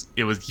songs.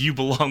 It was You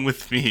Belong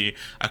With Me,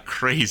 a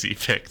crazy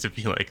pick to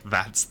be like,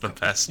 that's the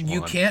best one.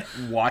 You can't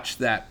watch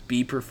that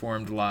be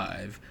performed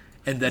live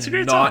and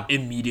then not song.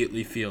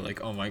 Immediately feel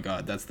like, oh my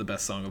God, that's the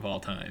best song of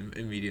all time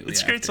immediately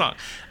It's after. a great song.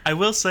 I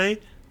will say,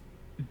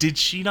 did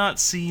she not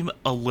seem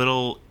a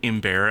little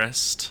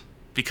embarrassed?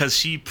 Because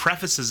she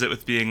prefaces it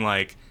with being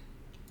like,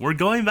 we're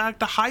going back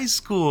to high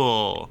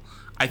school.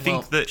 I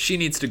think that she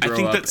needs to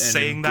grow up and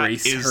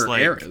embrace her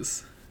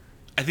eras.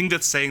 I think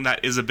that saying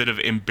that is a bit of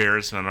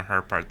embarrassment on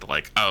her part.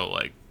 Like,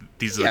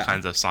 these are the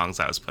kinds of songs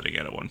I was putting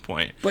in at one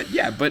point.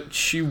 But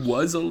she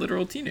was a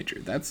literal teenager.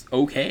 That's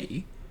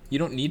okay. You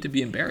don't need to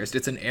be embarrassed.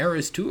 It's an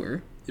eras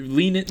tour.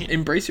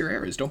 embrace your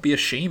eras. Don't be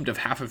ashamed of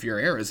half of your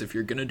eras if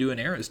you're gonna do an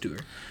eras tour.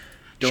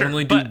 Don't Sure,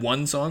 only do but-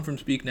 one song from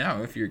Speak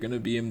Now if you're gonna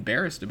be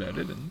embarrassed about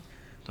it, and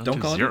don't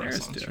do call it an zero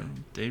eras songs tour.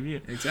 from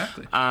debut.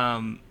 Exactly.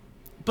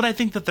 But I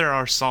think that there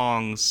are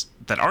songs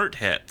that aren't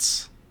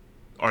hits,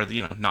 or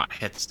not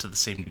hits to the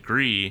same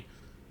degree,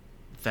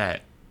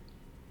 that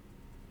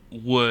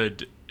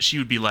she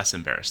would be less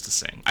embarrassed to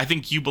sing. I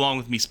think You Belong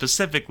With Me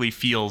specifically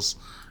feels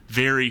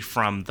very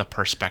from the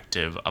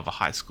perspective of a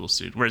high school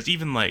student, whereas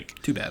even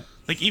Too bad.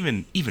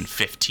 even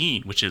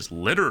 15, which is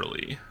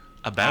literally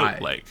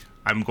about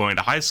I'm going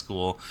to high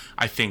school,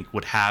 I think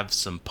would have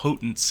some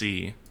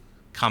potency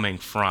coming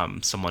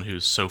from someone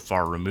who's so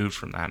far removed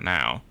from that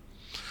now.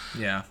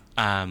 Yeah.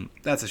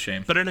 That's a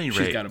shame. But at any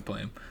rate, she's got to play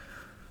him.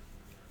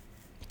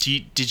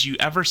 Did you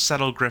ever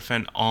settle,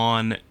 Griffin,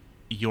 on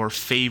your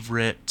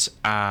favorite?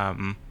 I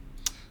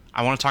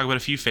want to talk about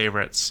a few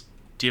favorites.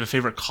 Do you have a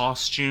favorite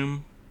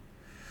costume?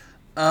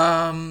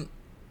 I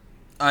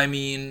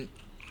mean,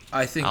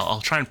 I think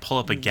I'll try and pull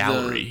up a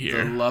gallery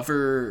here. The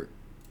lover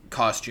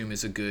costume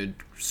is a good,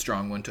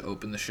 strong one to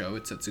open the show.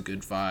 It sets a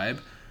good vibe.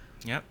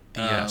 Yep.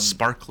 The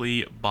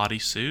sparkly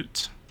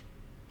bodysuit.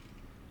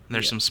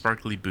 There's some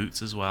sparkly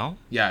boots as well.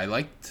 Yeah, I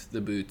liked the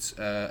boots.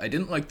 I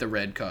didn't like the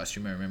red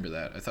costume. I remember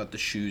that. I thought the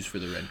shoes for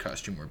the red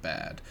costume were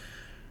bad.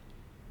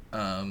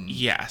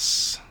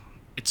 Yes.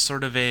 It's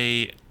sort of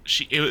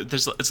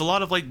it's a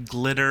lot of like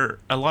glitter,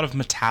 a lot of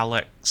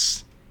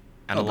metallics,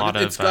 and a lot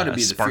it's of gotta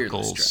be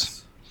sparkles. The Fearless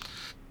dress.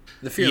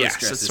 The Fearless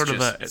dress is sort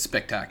just of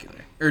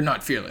spectacular. Or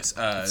not Fearless.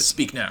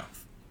 Speak Now.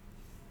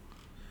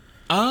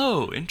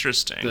 Oh,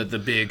 interesting. The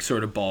big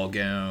sort of ball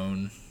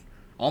gown,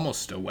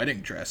 almost a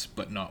wedding dress,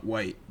 but not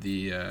white.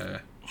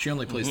 She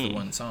only plays the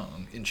one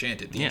song,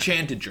 Enchanted. The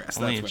Enchanted dress.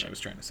 That's what I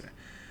was trying to say.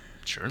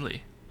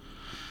 Surely.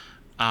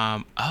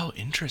 Oh,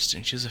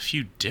 interesting. She has a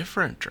few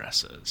different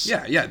dresses.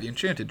 Yeah. The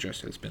Enchanted dress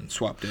has been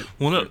swapped out.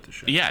 Well, no, the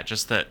show. yeah,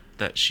 just that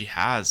she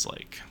has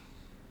like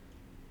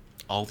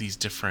all these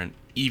different,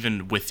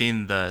 even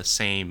within the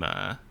same.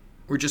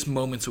 We're just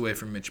moments away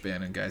from Mitch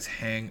Bannon, guys.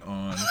 Hang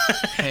on,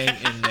 hang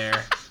in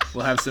there.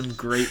 We'll have some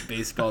great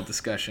baseball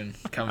discussion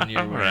coming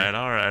your way.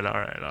 All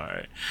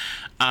right.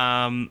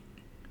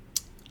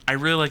 I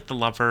really liked the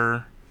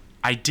lover.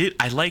 I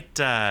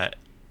liked at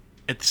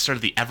the start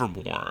of the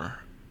Evermore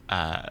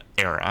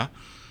era.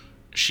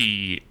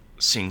 She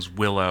sings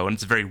Willow, and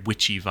it's very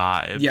witchy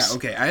vibes. Yeah,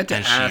 okay. I had to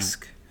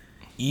ask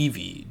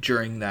Evie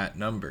during that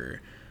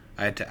number.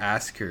 I had to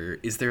ask her,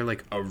 is there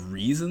like a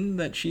reason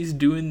that she's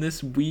doing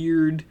this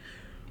weird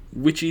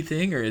witchy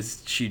thing, or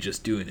is she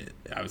just doing it?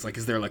 I was like,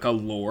 is there like a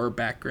lore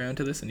background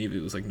to this? And Evie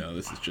was like, no,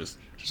 this is just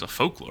a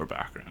folklore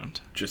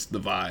background. Just the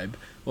vibe.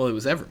 Well, it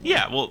was Evermore.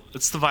 Yeah, well,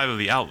 it's the vibe of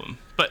the album.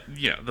 But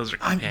those are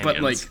companions. But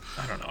like,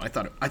 I don't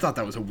know. I thought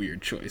that was a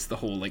weird choice. The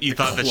whole like. You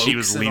thought that she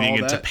was leaning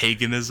into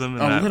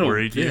paganism, and that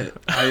worried you.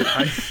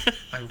 I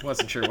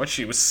wasn't sure what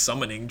she was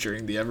summoning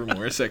during the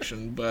Evermore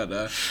section,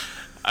 but.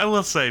 I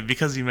will say,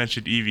 because you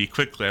mentioned Evie,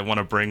 quickly, I want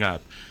to bring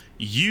up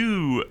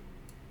you.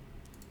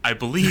 I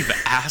believe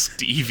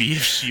asked Evie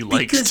if she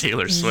liked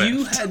Taylor Swift.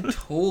 You had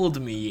told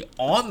me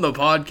on the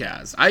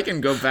podcast. I can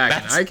go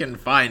back and I can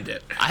find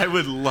it. I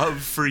would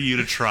love for you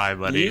to try,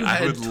 buddy.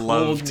 I would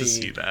love to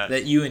see that.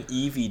 That you and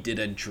Evie did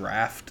a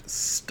draft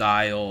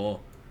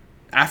style.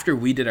 After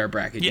we did our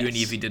bracket, you and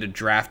Evie did a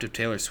draft of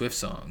Taylor Swift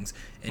songs,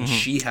 and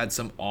she had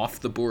some off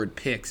the board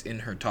picks in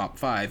her top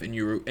 5, and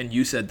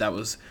you said that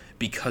was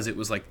because it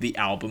was like the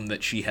album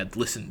that she had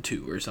listened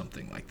to or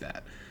something like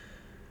that.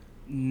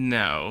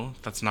 No,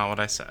 that's not what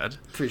I said.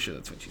 Pretty sure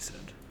that's what you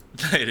said.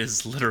 It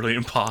is literally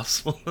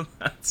impossible that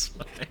that's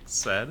what I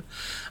said.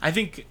 I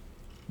think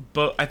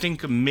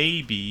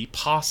maybe,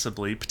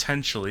 possibly,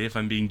 potentially, if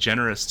I'm being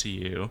generous to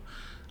you,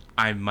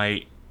 I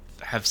might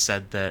have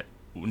said that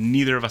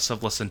neither of us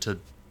have listened to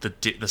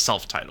the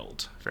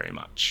self-titled very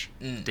much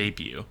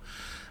debut.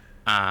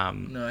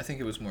 No, I think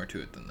it was more to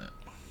it than that.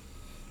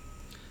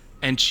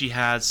 And she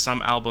has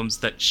some albums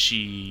that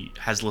she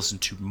has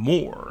listened to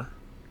more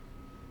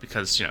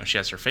because, she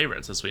has her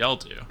favorites, as we all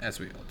do.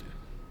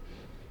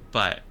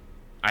 But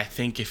I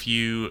think if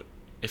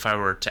I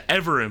were to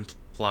ever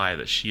imply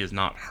that she has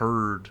not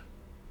heard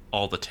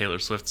all the Taylor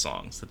Swift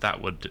songs,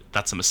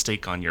 that's a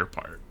mistake on your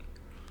part.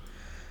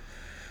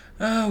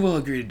 We'll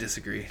agree to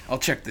disagree. I'll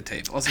check the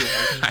tape. I'll see what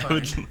I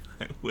can find.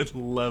 I would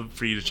love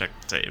for you to check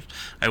the tape.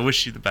 I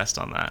wish you the best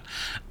on that.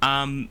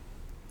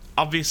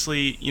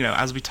 Obviously,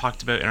 as we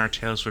talked about in our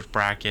Taylor Swift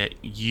bracket,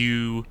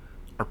 you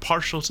are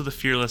partial to the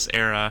Fearless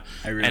era.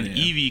 I really am.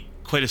 Evie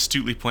quite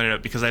astutely pointed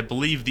out, because I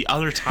believe the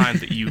other time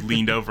that you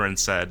leaned over and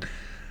said,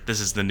 this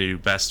is the new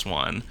best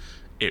one,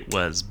 it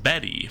was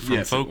Betty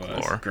from Folklore.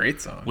 It was.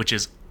 Great song. Which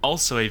is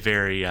also a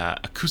very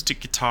acoustic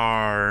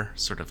guitar,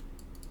 sort of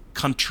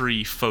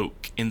country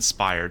folk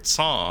inspired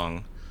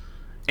song.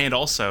 And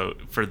also,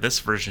 for this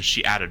version,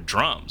 she added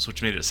drums,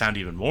 which made it sound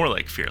even more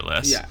like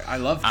Fearless. Yeah, I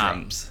love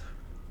drums.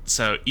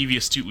 So Evie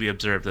astutely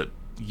observed that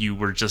you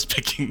were just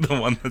picking the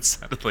one that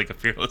sounded like a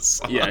Fearless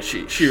song. Yeah,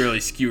 she really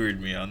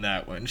skewered me on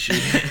that one. She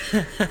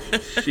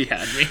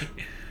had me.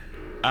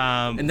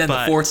 And then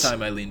the fourth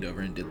time I leaned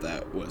over and did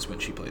that was when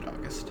she played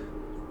August,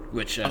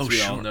 which, as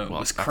we all know,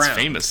 was crowned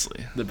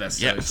famously the best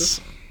Taylor Swift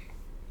song.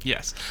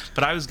 Yes,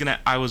 but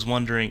I was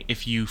wondering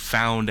if you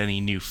found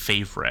any new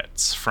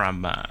favorites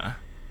from that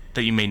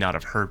you may not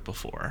have heard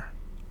before.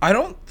 I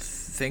don't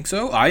think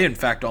so. I, in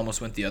fact, almost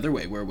went the other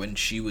way, where when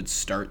she would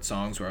start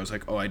songs where I was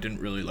like, oh, I didn't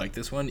really like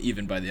this one,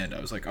 even by the end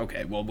I was like,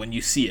 okay, well, when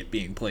you see it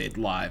being played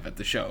live at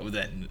the show,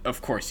 then,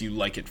 of course, you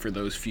like it for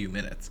those few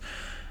minutes.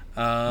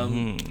 I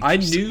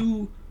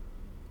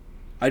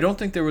don't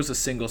think there was a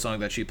single song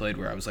that she played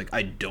where I was like,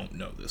 I don't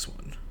know this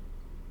one.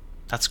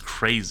 That's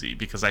crazy,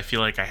 because I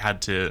feel like I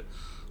had to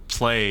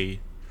play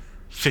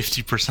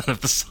 50% of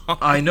the songs.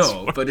 I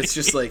know, but it's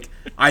just like,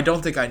 I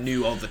don't think I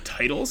knew all the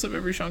titles of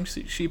every song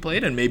she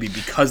played, and maybe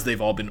because they've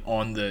all been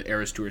on the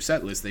Eras Tour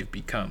set list, they've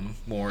become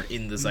more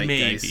in the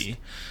zeitgeist. Maybe.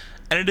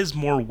 And it is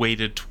more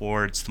weighted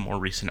towards the more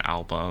recent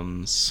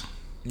albums.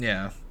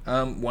 Yeah.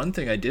 One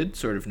thing I did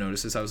sort of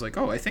notice is I was like,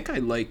 oh, I think I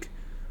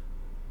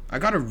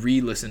got to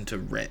re-listen to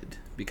Red,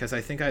 because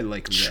I think I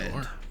like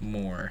Red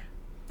more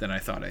than I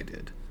thought I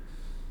did.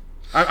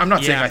 I'm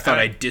not saying I thought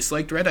I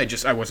disliked Red.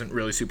 I wasn't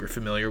really super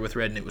familiar with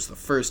Red, and it was the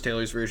first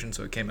Taylor's version,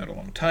 so it came out a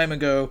long time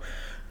ago.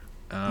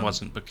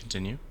 Wasn't, but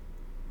continue.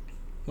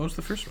 What was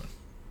the first one?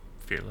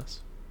 Fearless.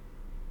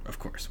 Of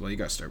course. Well, you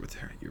got to start with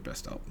your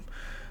best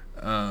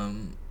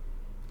album.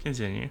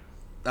 Continue.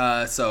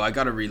 So I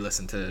got to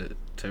re-listen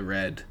to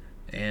Red,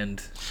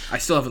 and I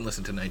still haven't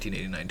listened to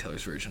 1989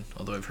 Taylor's version,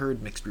 although I've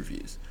heard mixed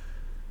reviews.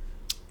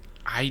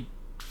 I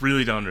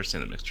really don't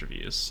understand the mixed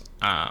reviews.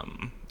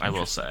 I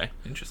will say.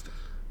 Interesting.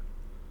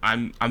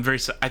 I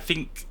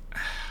think,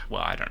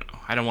 well, I don't know.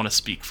 I don't want to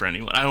speak for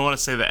anyone. I don't want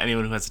to say that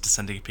anyone who has a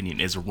dissenting opinion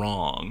is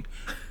wrong,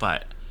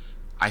 but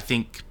I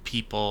think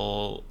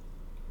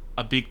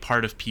a big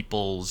part of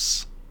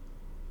people's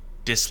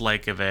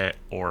dislike of it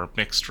or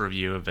mixed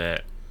review of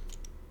it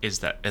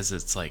is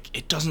it's like,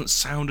 it doesn't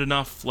sound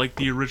enough like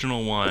the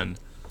original one.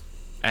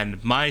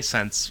 And my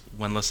sense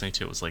when listening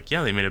to it was like,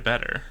 yeah, they made it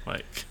better.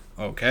 Like,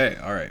 okay,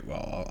 all right.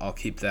 Well, I'll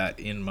keep that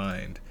in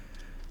mind.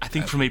 I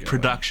think from a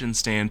production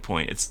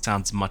standpoint, it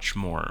sounds much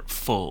more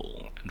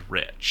full and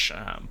rich.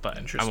 But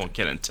I won't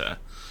get into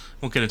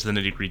the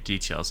nitty-gritty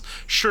details.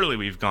 Surely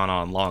we've gone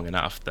on long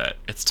enough that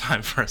it's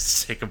time for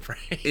us to take a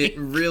break. It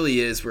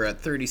really is. We're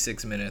at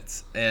 36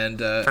 minutes, and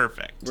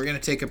perfect. We're gonna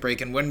take a break,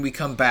 and when we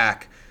come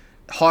back,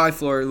 High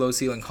Floor, Low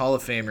Ceiling Hall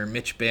of Famer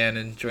Mitch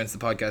Bannon joins the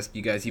podcast.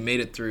 You guys, you made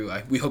it through.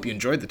 We hope you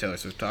enjoyed the Taylor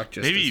Swift talk.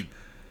 Maybe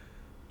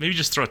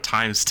just throw a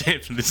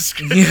timestamp in the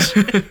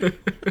description.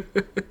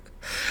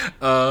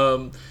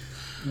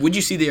 Would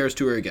you see the Eras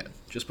Tour again?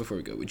 Just before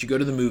we go, would you go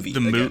to the movie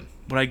again?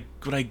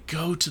 Would I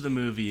go to the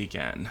movie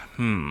again?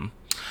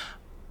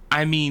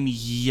 I mean,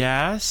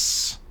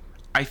 yes.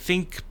 I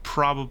think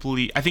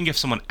if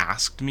someone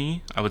asked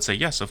me, I would say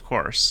yes, of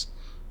course.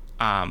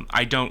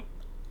 I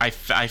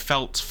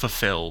felt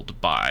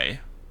fulfilled by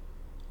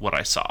what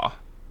I saw,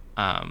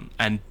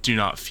 and do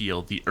not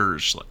feel the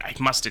urge like I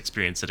must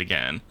experience it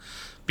again,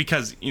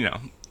 because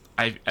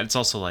it's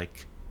also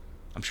like,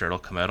 I'm sure it'll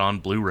come out on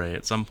Blu-ray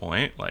at some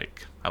point.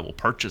 Like, I will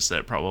purchase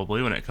it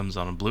probably when it comes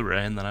out on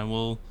Blu-ray, and then I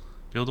will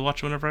be able to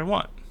watch it whenever I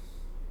want.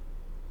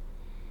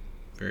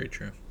 Very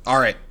true.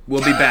 All right,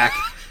 we'll be back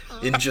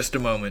in just a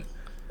moment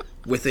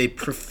with a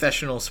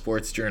professional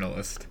sports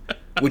journalist,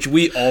 which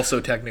we also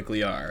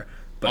technically are,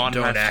 but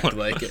don't act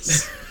like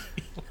it.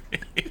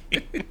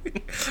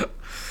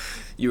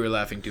 You were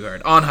laughing too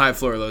hard. On High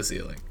Floor, Low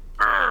Ceiling.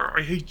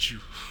 I hate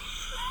you.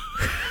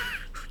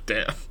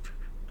 Damn.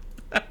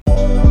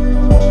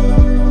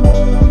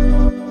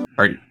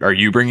 Are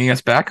you bringing us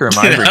back, or am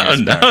I bringing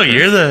us back? No,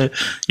 you're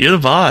the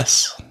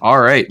boss. All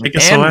right,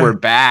 and we're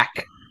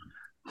back.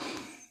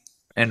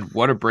 And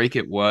what a break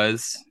it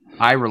was.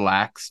 I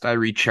relaxed, I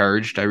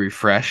recharged, I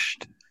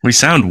refreshed. We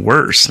sound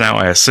worse now,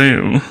 I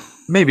assume.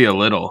 Maybe a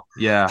little,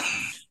 yeah.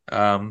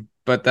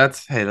 But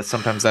that's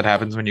sometimes that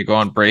happens when you go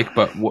on break.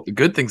 But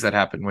good things that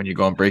happen when you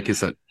go on break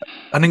is that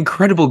an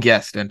incredible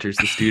guest enters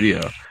the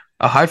studio,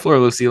 a High Floor,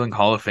 Low Ceiling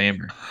Hall of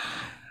Famer.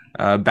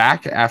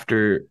 Back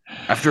after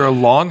a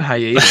long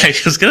hiatus. I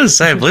was gonna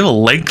say, I believe a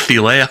lengthy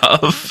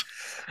layoff.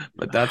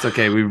 But that's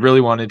okay. We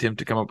really wanted him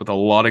to come up with a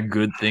lot of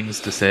good things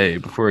to say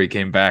before he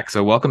came back.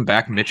 So welcome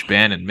back, Mitch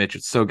Bannon. Mitch,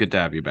 it's so good to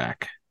have you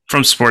back.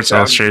 From Sports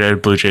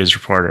Illustrated, Blue Jays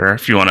reporter,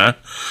 if you want to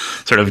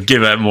sort of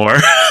give it more.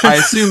 I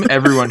assume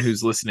everyone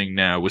who's listening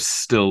now was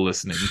still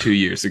listening 2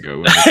 years ago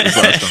when Mitch was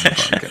last on the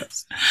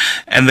podcast.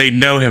 And they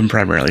know him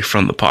primarily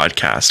from the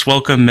podcast.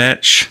 Welcome,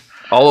 Mitch.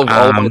 All of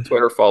my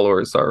Twitter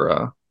followers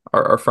are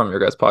from your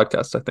guys'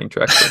 podcast, I think,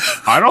 directly.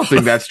 I don't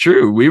think that's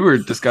true. We were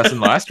discussing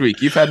last week.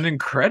 You've had an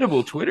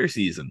incredible Twitter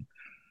season.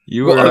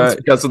 It's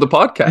because of the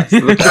podcast.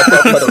 The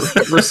podcast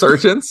had a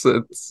resurgence.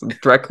 It's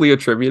directly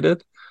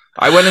attributed.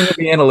 I went into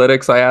the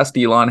analytics. I asked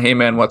Elon, hey,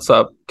 man, what's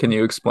up? Can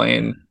you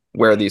explain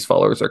where these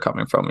followers are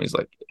coming from? He's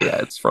like, yeah,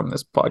 it's from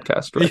this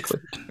podcast directly.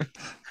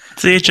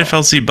 It's the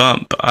HFLC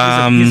bump.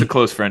 He's a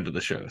close friend of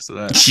the show, so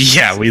that.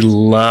 Yeah, we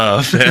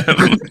love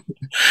him.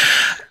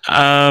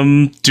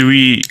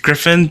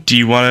 Griffin, do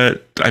you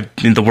want to? I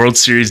mean, the World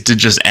Series did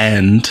just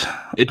end.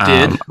 It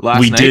did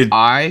last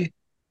night.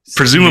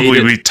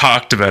 Presumably, we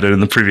talked about it in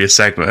the previous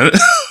segment.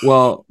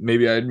 Well,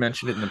 maybe I had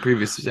mentioned it in the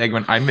previous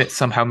segment. I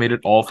somehow made it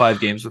all 5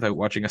 games without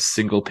watching a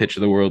single pitch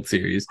of the World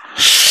Series.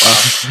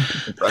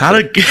 How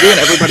did you and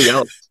everybody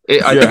else?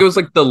 I think it was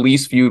like the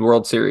least viewed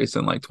World Series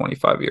in like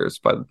 25 years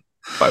by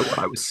what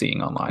I was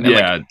seeing online. And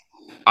yeah, like,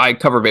 I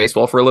cover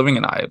baseball for a living,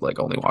 and I like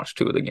only watched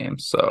 2 of the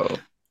games. So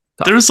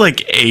there was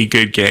like a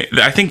good game.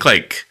 I think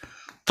like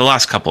the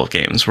last couple of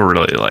games were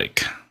really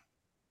like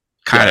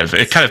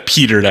it kind of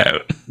petered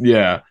out.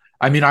 Yeah.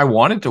 I mean, I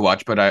wanted to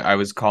watch, but I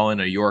was calling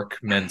a York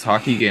men's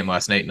hockey game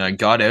last night, and I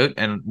got out,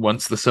 and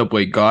once the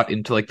subway got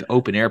into like the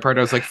open air part,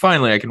 I was like,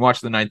 finally, I can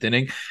watch the 9th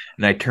inning,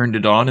 and I turned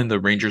it on, and the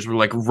Rangers were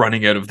like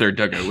running out of their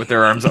dugout with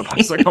their arms up. I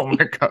was like, oh my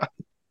God,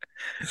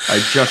 I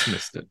just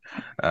missed it.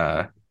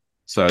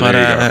 So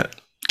there you go.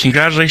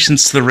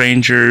 Congratulations to the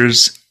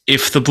Rangers.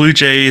 If the Blue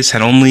Jays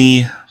had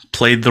only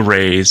played the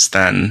Rays,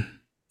 then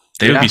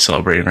they would be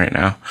celebrating right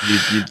now.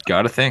 You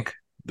got to think.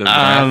 The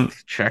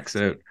math checks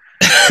out.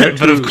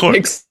 But of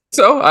course...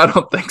 So I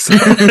don't think so.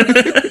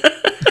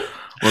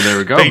 Well, there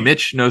we go.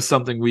 Mitch knows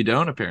something we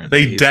don't.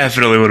 Apparently, they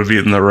definitely would have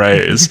beaten the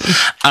Rays.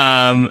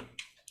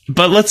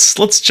 But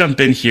let's jump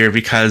in here,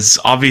 because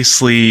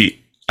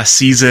obviously a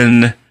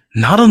season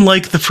not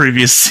unlike the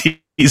previous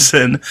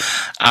season,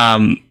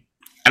 and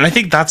I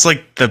think that's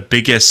like the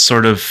biggest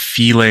sort of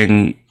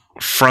feeling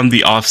from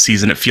the off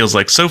season. It feels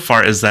like so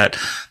far is that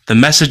the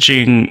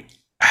messaging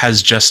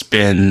has just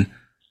been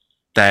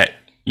that,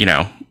 you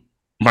know,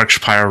 Mark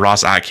Shapiro,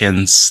 Ross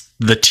Atkins,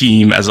 the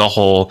team as a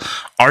whole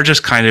are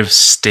just kind of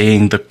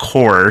staying the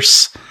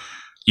course.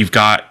 You've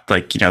got,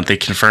 like, you know, they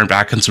confirmed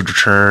Atkins would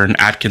return.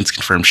 Atkins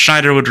confirmed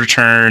Schneider would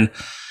return.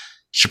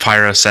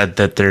 Shapiro said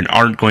that there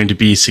aren't going to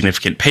be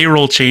significant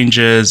payroll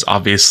changes.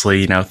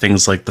 Obviously, you know,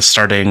 things like the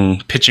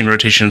starting pitching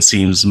rotation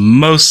seems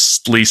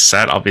mostly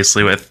set,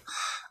 obviously with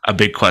a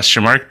big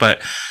question mark.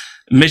 But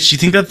Mitch, do you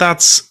think that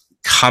that's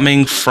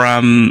coming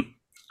from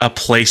a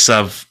place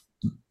of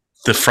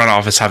the front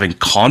office having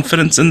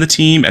confidence in the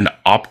team and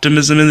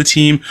optimism in the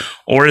team?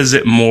 Or is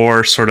it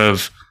more sort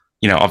of,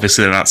 you know,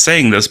 obviously they're not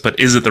saying this, but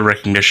is it the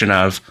recognition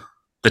of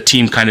the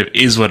team kind of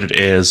is what it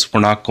is?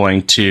 We're not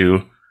going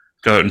to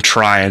go out and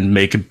try and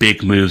make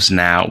big moves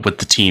now with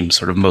the team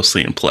sort of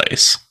mostly in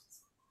place.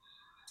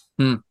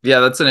 Yeah,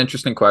 that's an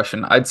interesting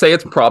question. I'd say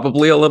it's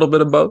probably a little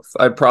bit of both.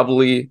 It's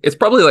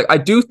probably like, I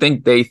do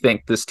think they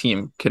think this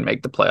team can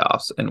make the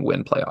playoffs and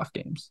win playoff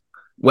games.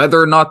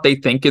 Whether or not they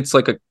think it's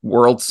like a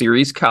World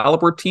Series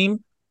caliber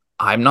team,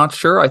 I'm not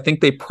sure. I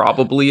think they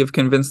probably have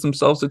convinced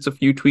themselves it's a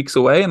few tweaks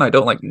away, and I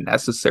don't like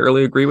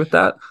necessarily agree with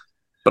that.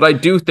 But I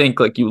do think,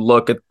 like, you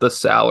look at the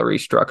salary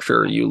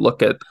structure, you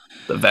look at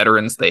the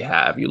veterans they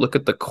have, you look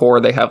at the core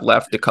they have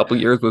left a couple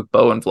years with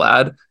Bo and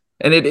Vlad,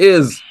 and it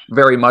is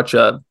very much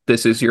a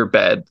this is your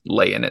bed,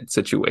 lay in it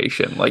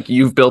situation. Like,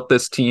 you've built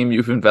this team,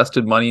 you've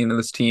invested money into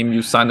this team,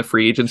 you've signed the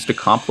free agents to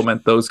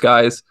complement those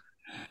guys.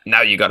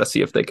 Now you got to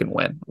see if they can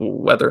win.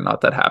 Whether or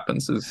not that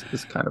happens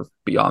is kind of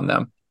beyond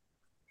them.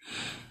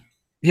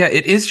 Yeah,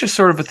 it is just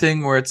sort of a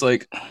thing where it's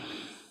like,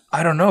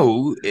 I don't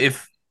know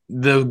if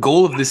the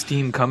goal of this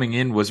team coming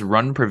in was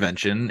run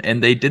prevention,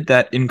 and they did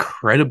that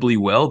incredibly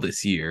well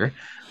this year.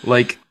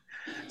 Like,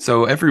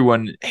 so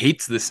everyone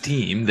hates this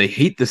team. They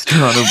hate this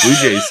Toronto Blue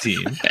Jays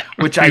team,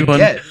 which I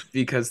get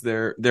because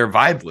they're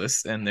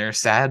vibeless and they're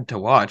sad to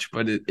watch.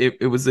 But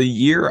it was a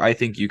year, I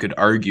think you could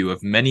argue,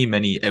 of many,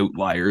 many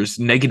outliers,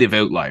 negative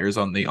outliers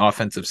on the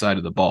offensive side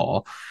of the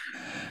ball.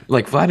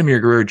 Like, Vladimir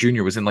Guerrero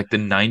Jr. was in like the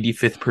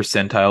 95th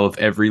percentile of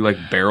every like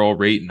barrel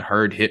rate and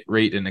hard hit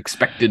rate and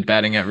expected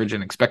batting average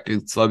and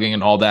expected slugging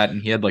and all that,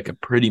 and he had like a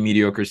pretty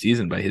mediocre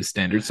season by his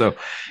standards. So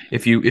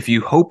if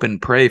you hope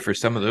and pray for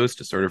some of those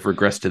to sort of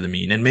regress to the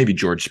mean, and maybe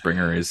George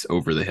Springer is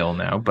over the hill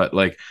now, but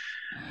like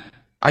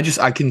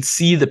I can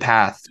see the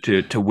path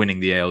to winning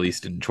the AL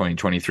East in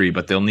 2023,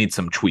 but they'll need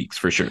some tweaks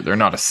for sure. They're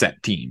not a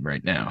set team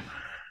right now.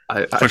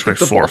 I think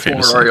the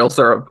Baltimore Orioles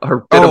are a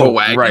bit of a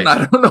wagon. Right.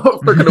 I don't know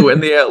if they're going to win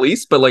the AL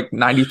East, but like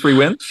 93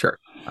 wins, sure,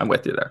 I'm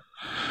with you there.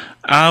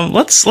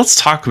 Let's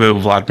talk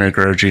about Vladimir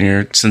Guerrero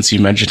Jr. since you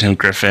mentioned him,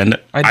 Griffin.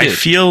 I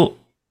feel,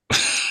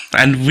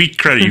 and we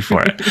credit you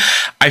for it.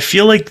 I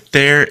feel like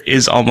there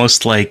is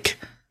almost like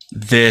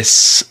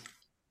this.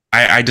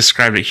 I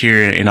described it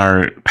here in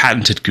our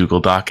patented Google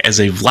Doc as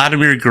a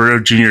Vladimir Guerrero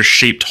Jr.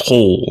 shaped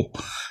hole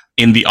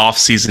in the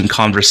offseason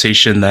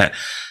conversation that.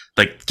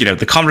 Like, you know,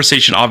 the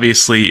conversation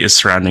obviously is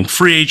surrounding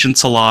free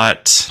agents a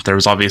lot. There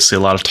was obviously a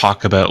lot of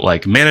talk about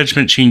like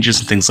management changes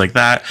and things like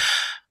that.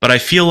 But I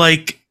feel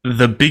like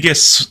the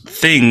biggest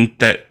thing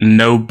that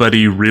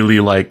nobody really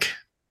like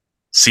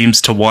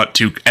seems to want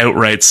to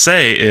outright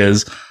say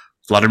is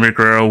Vladimir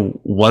Guerrero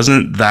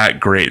wasn't that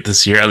great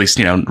this year, at least,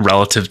 you know,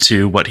 relative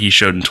to what he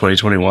showed in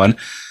 2021.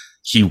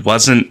 He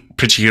wasn't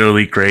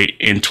particularly great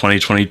in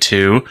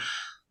 2022.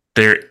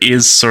 There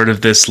is sort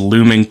of this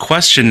looming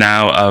question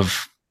now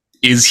of,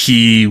 is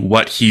he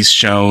what he's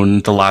shown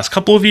the last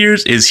couple of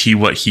years? Is he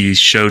what he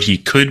showed he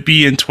could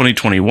be in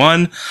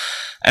 2021?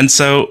 And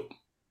so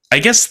I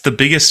guess the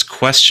biggest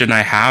question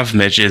I have,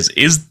 Mitch,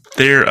 is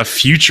there a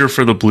future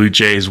for the Blue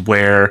Jays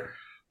where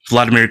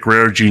Vladimir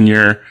Guerrero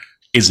Jr.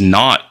 is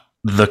not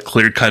the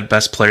clear-cut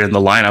best player in the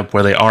lineup,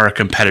 where they are a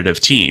competitive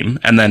team?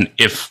 And then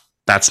if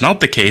that's not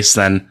the case,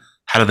 then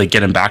how do they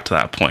get him back to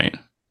that point?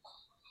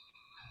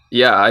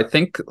 Yeah, I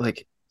think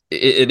like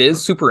it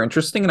is super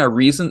interesting, and a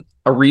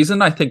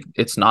reason I think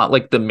it's not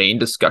like the main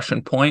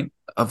discussion point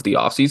of the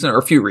offseason, or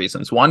a few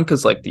reasons. One,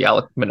 because like the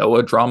Alek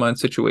Manoah drama and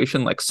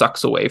situation like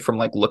sucks away from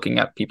like looking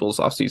at people's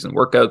offseason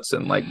workouts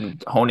and like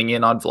honing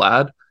in on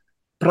Vlad.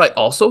 But I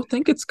also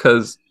think it's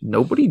because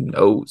nobody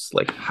knows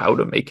like how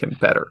to make him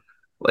better.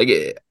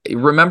 Like,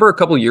 remember a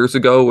couple years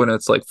ago when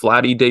it's like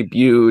Vladdy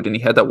debuted and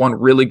he had that one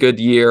really good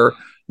year,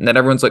 and then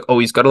everyone's like, oh,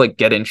 he's got to like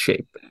get in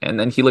shape. And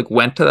then he like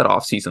went to that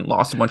offseason,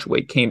 lost a bunch of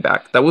weight, came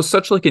back. That was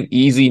such like an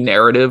easy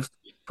narrative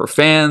for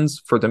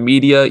fans, for the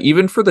media,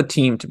 even for the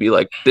team to be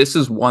like, this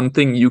is one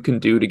thing you can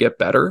do to get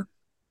better.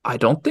 I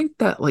don't think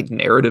that like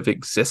narrative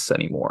exists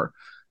anymore.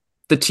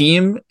 The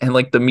team and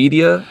like the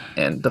media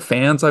and the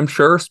fans, I'm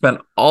sure,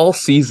 spent all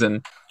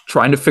season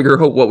trying to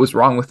figure out what was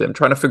wrong with him,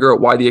 trying to figure out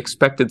why the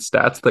expected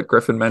stats that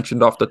Griffin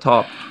mentioned off the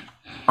top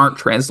aren't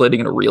translating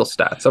into real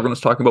stats.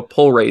 Everyone's talking about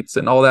pull rates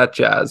and all that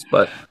jazz,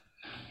 but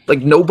like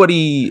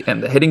nobody,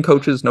 and the hitting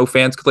coaches, no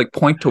fans could like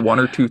point to one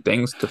or two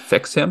things to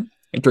fix him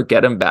and to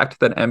get him back to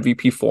that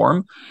MVP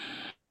form.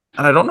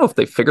 And I don't know if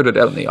they figured it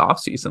out in the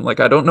offseason. Like,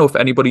 I don't know if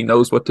anybody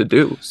knows what to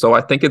do. So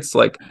I think it's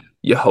like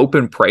you hope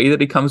and pray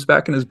that he comes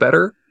back and is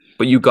better,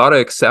 but you got to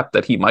accept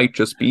that he might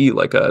just be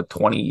like a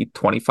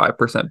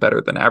 20-25%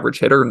 better than average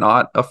hitter,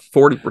 not a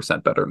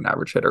 40% better than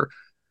average hitter.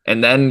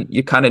 And then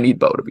you kind of need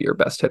Bo to be your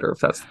best hitter if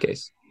that's the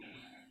case.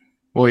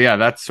 Well, yeah,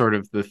 that's sort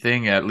of the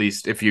thing, at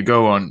least if you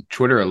go on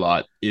Twitter a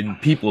lot, in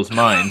people's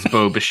minds,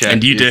 Bo Bichette.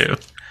 And you do.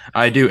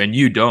 I do, and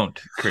you don't,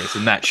 Chris.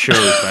 And that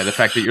shows by the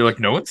fact that you're like,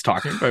 no one's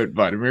talking about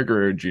Vladimir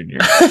Guerrero Jr.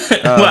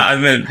 Well, I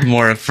meant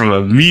more from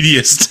a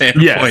media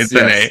standpoint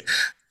than a,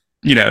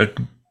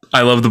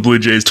 I love the Blue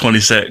Jays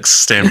 26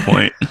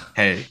 standpoint.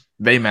 Hey,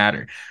 they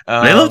matter.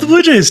 They love the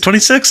Blue Jays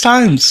 26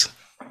 times.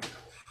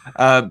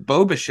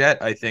 Bo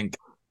Bichette, I think,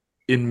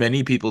 in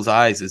many people's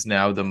eyes, is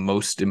now the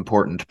most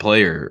important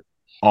player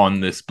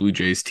on this Blue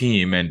Jays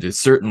team, and is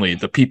certainly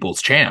the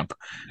people's champ.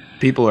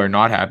 People are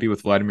not happy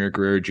with Vladimir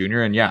Guerrero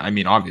Jr. And yeah, I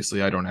mean,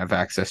 obviously I don't have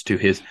access to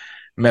his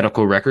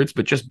medical records,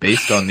 but just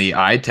based on the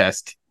eye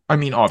test, I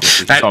mean,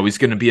 obviously he's always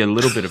going to be a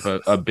little bit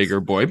of a bigger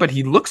boy, but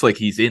he looks like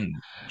he's in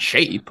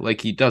shape.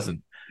 Like, he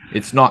doesn't,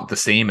 it's not the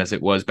same as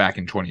it was back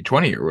in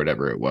 2020 or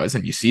whatever it was.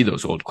 And you see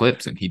those old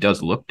clips and he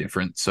does look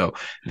different. So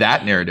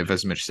that narrative,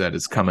 as Mitch said,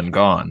 is come and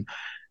gone.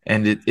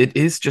 And it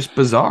is just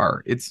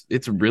bizarre.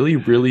 It's really,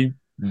 really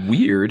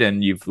weird.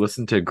 And you've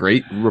listened to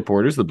great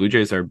reporters. The Blue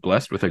Jays are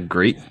blessed with a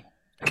great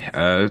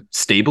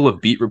stable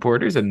of beat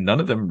reporters, and none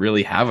of them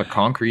really have a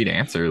concrete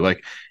answer.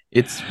 Like,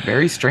 it's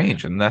very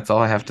strange, and that's all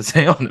I have to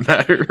say on the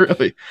matter.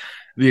 Really,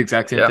 the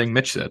exact same thing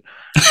Mitch said.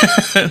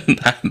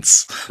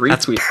 that's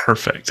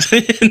perfect.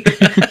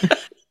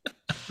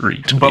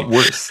 Retweet. But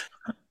worse.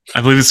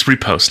 I believe it's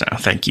repost now.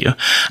 Thank you.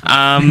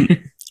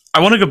 I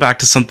want to go back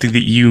to something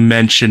that you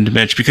mentioned,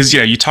 Mitch, because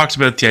you talked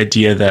about the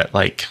idea that,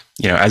 like,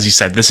 as you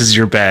said, this is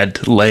your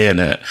bed, lay in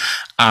it.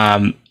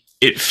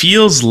 It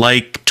feels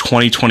like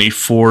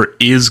 2024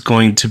 is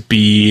going to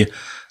be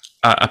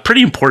a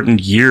pretty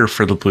important year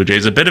for the Blue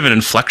Jays, a bit of an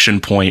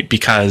inflection point,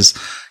 because,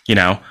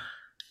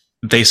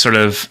 they sort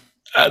of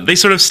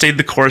stayed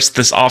the course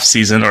this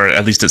offseason, or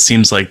at least it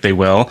seems like they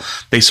will.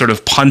 They sort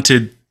of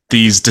punted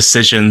these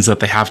decisions that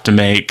they have to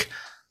make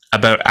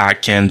about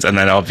Atkins, and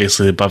then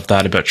obviously above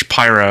that about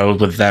Shapiro,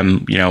 with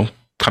them,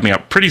 coming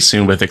up pretty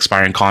soon with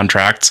expiring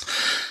contracts.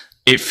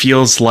 It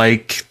feels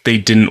like they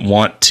didn't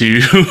want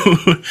to,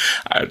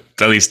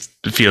 at least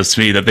it feels to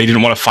me, that they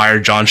didn't want to fire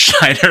John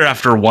Schneider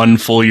after one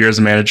full year as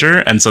a manager.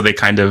 And so they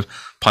kind of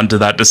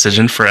punted that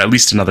decision for at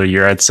least another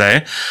year, I'd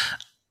say.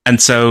 And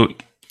so,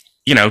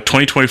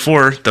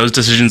 2024, those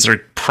decisions are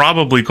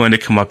probably going to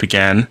come up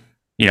again,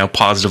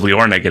 positively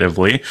or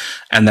negatively.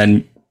 And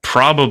then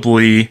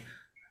probably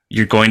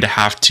you're going to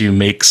have to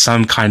make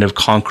some kind of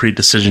concrete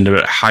decision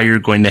about how you're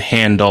going to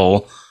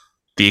handle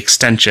the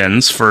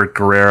extensions for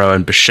Guerrero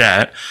and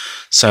Bichette.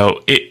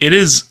 So it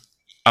is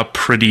a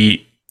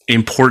pretty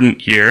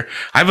important year.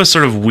 I have a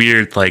sort of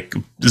weird, like,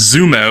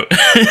 zoom out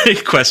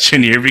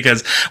question here,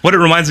 because what it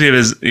reminds me of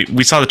is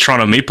we saw the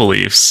Toronto Maple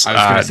Leafs. I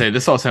was going to say,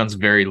 this all sounds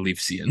very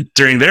Leafsian.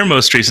 During their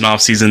most recent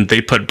offseason, they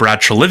put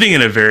Brad Treliving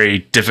in a very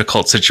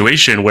difficult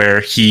situation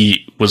where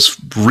he was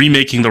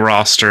remaking the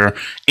roster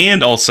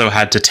and also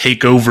had to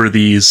take over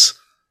these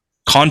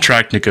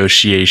contract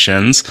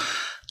negotiations.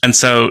 And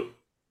so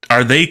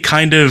are they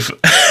kind of,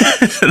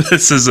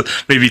 this is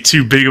maybe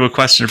too big of a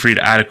question for you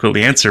to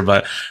adequately answer,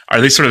 but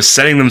are they sort of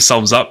setting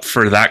themselves up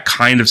for that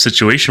kind of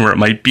situation where it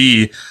might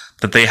be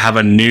that they have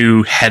a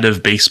new head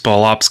of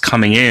baseball ops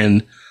coming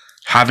in,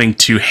 having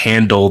to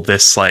handle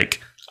this,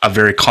 like, a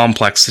very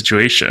complex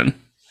situation?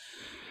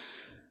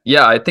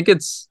 Yeah, I think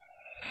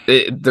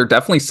they're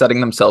definitely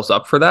setting themselves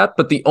up for that.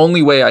 But the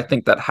only way I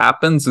think that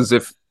happens is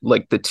if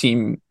like the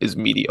team is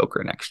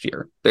mediocre next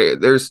year.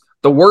 There's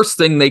the worst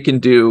thing they can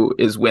do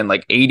is win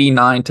like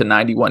 89 to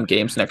 91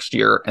 games next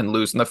year and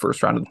lose in the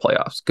first round of the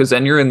playoffs. Because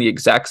then you're in the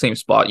exact same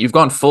spot. You've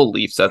gone full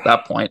Leafs at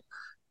that point,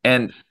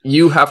 and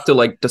you have to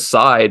like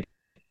decide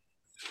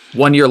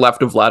 1 year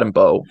left of Vlad and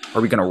Bo.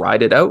 Are we going to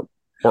ride it out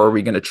or are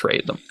we going to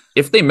trade them?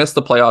 If they miss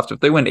the playoffs,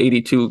 if they win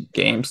 82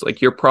 games, like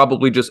you're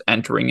probably just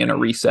entering in a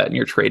reset and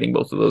you're trading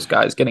both of those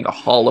guys, getting a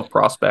haul of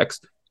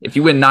prospects. If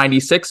you win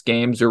 96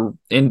 games, you're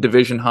in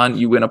division hunt,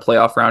 you win a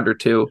playoff round or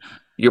two,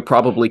 you're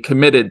probably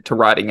committed to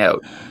riding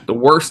out. The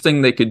worst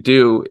thing they could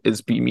do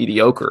is be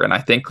mediocre. And I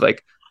think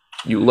like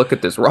you look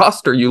at this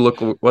roster, you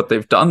look at what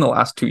they've done the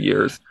last 2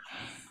 years,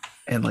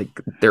 and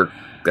like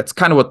that's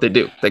kind of what they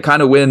do. They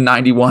kind of win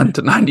 91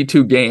 to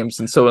 92 games.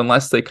 And so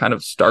unless they kind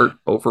of start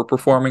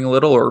overperforming a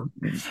little or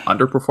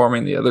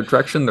underperforming the other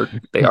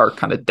direction, they are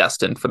kind of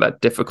destined for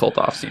that difficult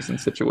offseason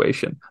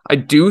situation. I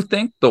do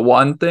think the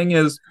one thing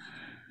is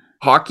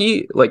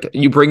hockey, like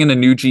you bring in a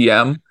new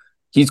GM,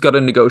 he's got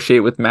to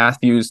negotiate with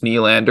Matthews,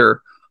 Nylander,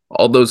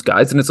 all those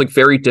guys. And it's like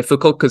very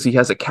difficult because he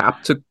has a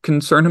cap to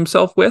concern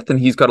himself with, and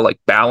he's got to like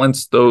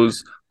balance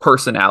those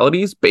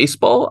personalities.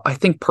 Baseball, I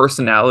think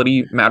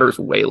personality matters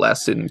way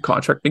less in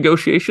contract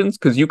negotiations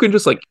because you can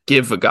just like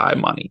give a guy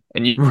money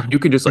and you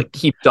can just like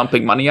keep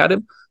dumping money at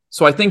him.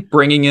 So I think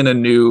bringing in a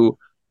new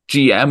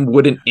GM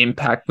wouldn't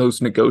impact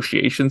those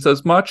negotiations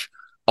as much.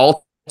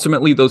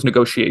 Ultimately, those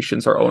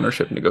negotiations are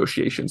ownership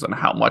negotiations on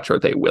how much are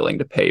they willing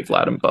to pay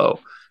Vlad and Bo.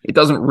 It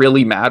doesn't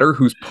really matter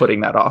who's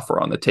putting that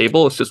offer on the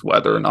table. It's just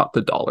whether or not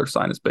the dollar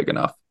sign is big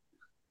enough.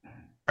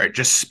 All right,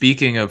 just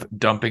speaking of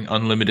dumping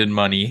unlimited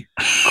money,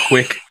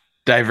 quick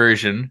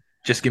diversion.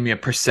 Just give me a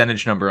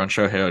percentage number on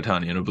Shohei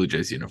Ohtani in a Blue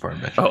Jays uniform.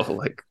 Mitch. Oh,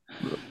 like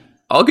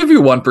I'll give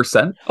you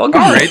 1%. I'll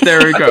give All right,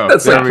 there we go.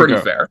 That's like pretty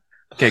fair.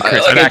 Okay,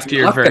 Chris, back to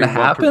your very not gonna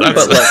happen.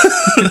 But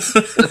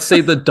like, let's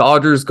say the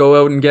Dodgers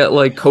go out and get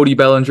like Cody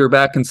Bellinger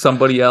back and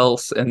somebody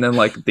else, and then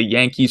like the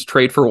Yankees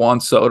trade for Juan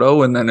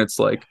Soto, and then it's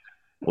like,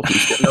 well,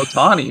 who's getting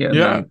Ohtani? And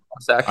yeah,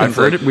 I've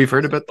heard it. We've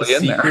heard about the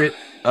secret,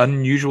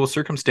 unusual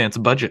circumstance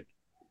budget.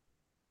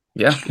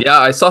 Yeah,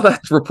 I saw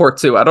that report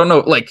too. I don't know,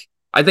 like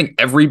I think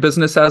every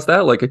business has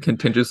that, like a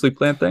contingency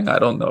plan thing. I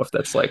don't know if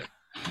that's like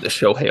the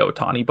Shohei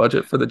Ohtani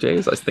budget for the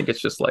Jays. I think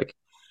it's just like,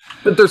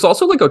 but there's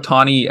also like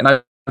Ohtani, and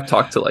I've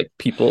talked to like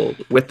people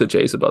with the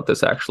Jays about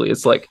this actually.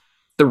 It's like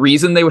the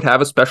reason they would have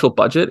a special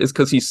budget is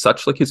because he's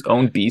such like his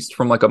own beast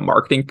from like a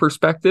marketing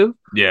perspective.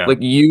 Yeah,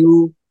 like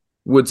you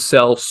would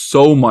sell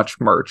so much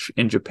merch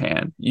in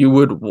Japan. You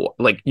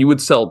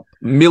would sell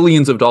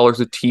millions of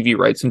dollars of TV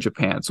rights in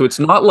Japan. So it's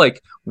not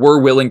like we're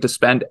willing to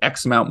spend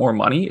X amount more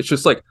money. It's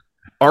just like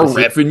our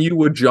revenue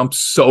would jump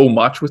so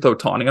much with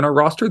Ohtani on our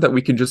roster that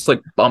we can just like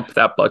bump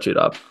that budget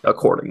up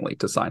accordingly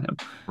to sign him.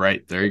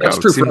 Right. There you That's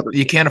go. True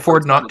you can't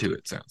afford not to,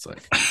 it sounds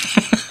like.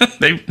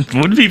 They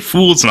would be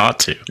fools not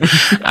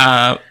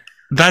to.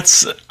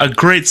 That's a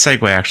great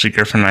segue, actually,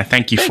 Griffin, and I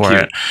thank you for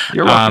it.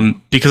 You're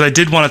welcome. Because I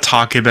did want to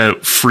talk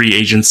about free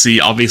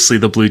agency. Obviously,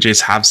 the Blue Jays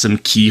have some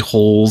key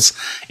holes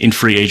in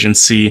free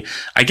agency.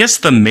 I guess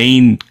the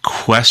main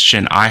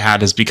question I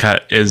had is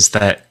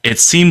that it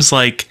seems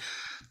like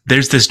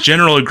there's this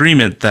general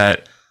agreement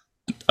that,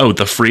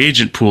 the free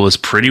agent pool is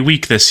pretty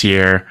weak this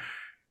year.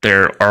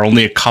 There are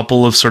only a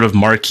couple of sort of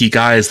marquee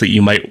guys that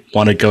you might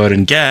want to go out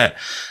and get.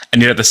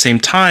 And yet at the same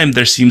time,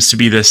 there seems to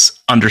be this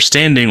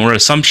understanding or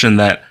assumption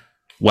that,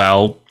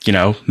 well,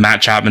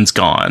 Matt Chapman's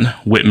gone.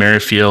 Whit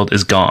Merrifield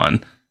is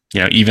gone.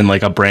 Even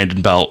like a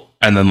Brandon Belt.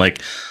 And then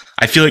like,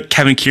 I feel like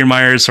Kevin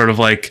Kiermaier is sort of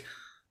like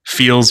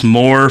feels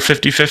more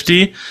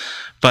 50-50.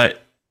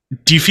 But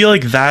do you feel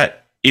like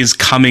that is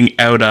coming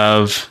out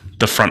of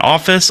the front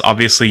office?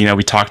 Obviously,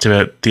 we talked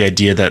about the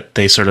idea that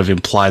they sort of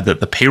implied that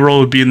the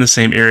payroll would be in the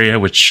same area,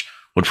 which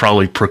would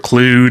probably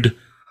preclude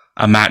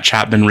a Matt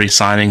Chapman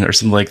re-signing or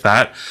something like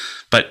that.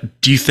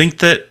 But do you think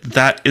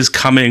that is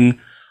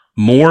coming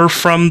more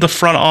from the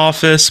front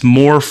office,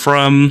 more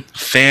from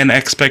fan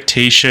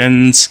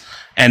expectations?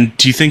 And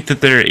do you think that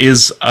there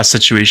is a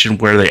situation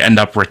where they end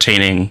up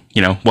retaining,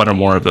 one or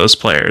more of those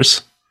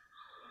players?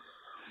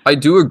 I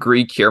do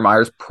agree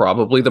Kiermaier's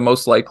probably the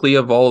most likely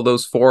of all of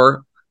those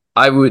four.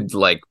 I would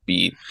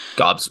be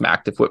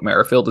gobsmacked if Whit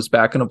Merrifield is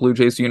back in a Blue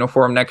Jays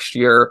uniform next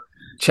year.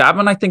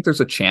 Chapman, I think there's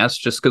a chance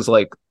just because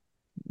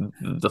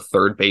the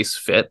third base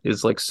fit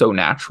is so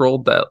natural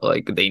that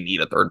they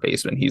need a third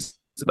baseman. He's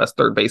the best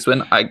third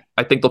baseman. I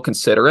think they'll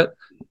consider it.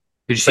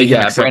 Did you see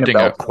him accepting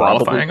a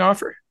qualifying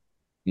offer?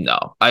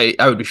 No, I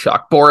would be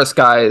shocked. Boris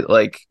guy,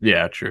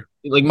 yeah, true.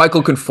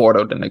 Michael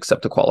Conforto didn't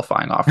accept a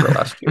qualifying offer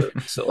last year.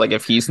 So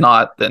if he's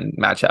not, then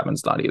Matt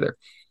Chapman's not either.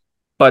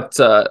 But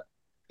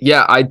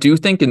yeah, I do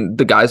think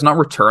the guy's not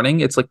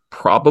returning. It's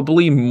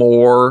probably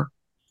more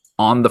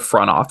on the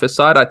front office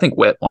side. I think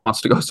Whit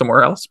wants to go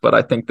somewhere else, but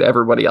I think that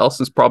everybody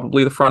else is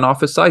probably the front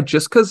office side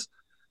just because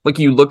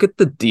you look at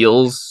the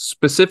deals,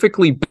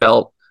 specifically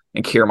Belt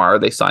and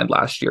Kiermaier they signed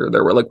last year.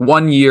 There were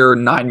 1 year,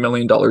 $9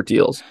 million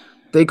deals.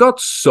 they got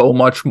so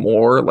much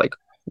more like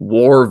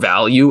war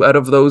value out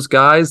of those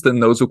guys than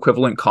those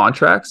equivalent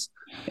contracts.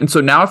 And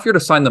so now if you're to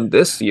sign them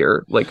this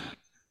year, like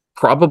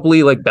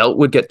probably like Belt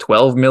would get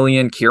 12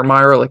 million,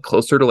 Kiermaier like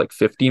closer to like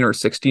 15 or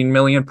 16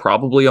 million,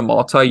 probably a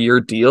multi-year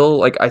deal.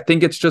 Like I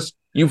think it's just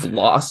you've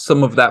lost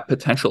some of that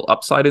potential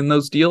upside in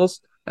those deals.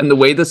 And the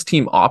way this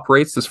team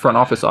operates, this front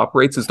office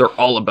operates, is they're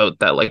all about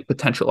that like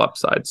potential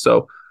upside.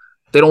 So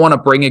they don't want to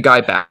bring a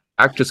guy back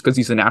just because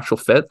he's a natural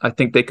fit. I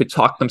think they could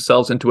talk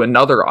themselves into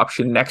another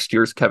option next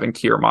year's Kevin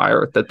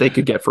Kiermaier that they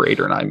could get for 8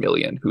 or 9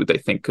 million, who they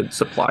think could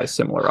supply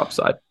similar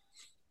upside.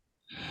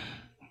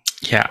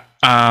 Yeah.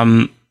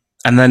 And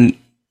then,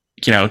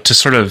 to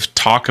sort of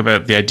talk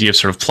about the idea of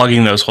sort of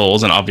plugging those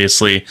holes, and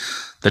obviously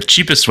the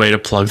cheapest way to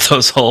plug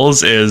those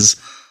holes is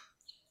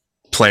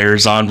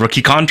players on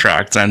rookie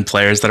contracts and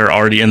players that are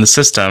already in the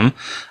system.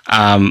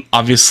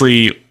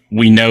 Obviously,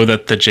 we know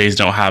that the Jays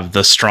don't have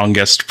the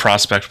strongest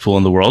prospect pool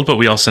in the world, but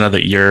we also know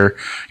that you're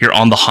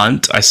on the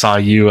hunt. I saw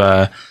you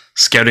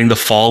scouting the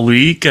fall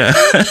league,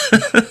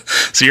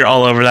 so you're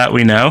all over that.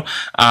 We know.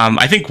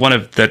 I think one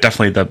of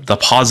definitely the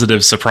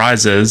positive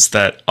surprises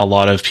that a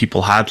lot of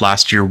people had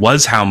last year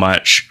was how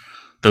much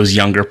those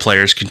younger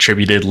players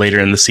contributed later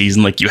in the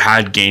season. Like you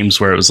had games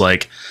where it was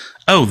like,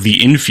 oh,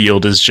 the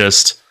infield is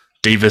just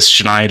Davis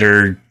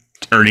Schneider,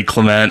 Ernie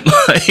Clement,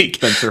 like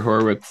Spencer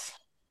Horwitz.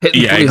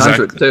 Hitting 300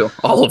 exactly. Too,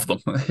 all of them.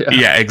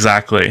 Yeah,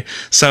 exactly.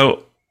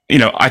 So,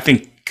 I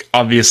think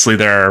obviously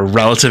there are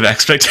relative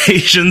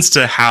expectations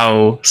to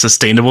how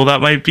sustainable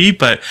that might be,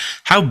 but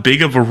how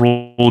big of a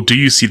role do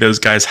you see those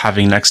guys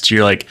having next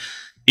year? Like,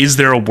 is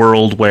there a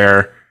world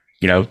where,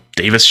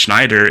 Davis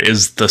Schneider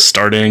is the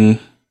starting,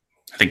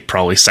 I think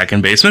probably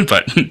second baseman,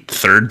 but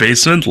third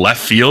baseman,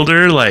 left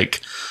fielder?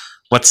 Like,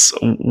 what's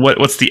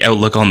the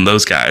outlook on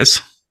those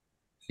guys?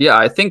 Yeah,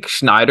 I think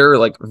Schneider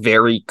like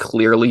very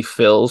clearly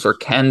fills or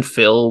can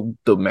fill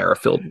the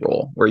Merrifield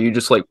role where you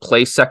just like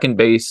play second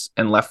base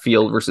and left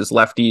field versus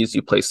lefties.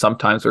 You play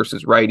sometimes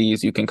versus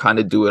righties. You can kind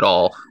of do it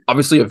all.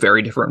 Obviously a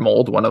very different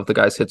mold. One of the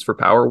guys hits for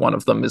power. One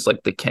of them is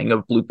like the king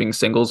of blooping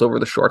singles over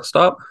the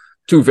shortstop.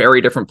 Two very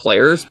different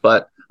players.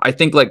 But I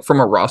think like from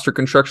a roster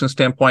construction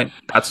standpoint,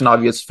 that's an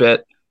obvious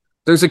fit.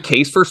 There's a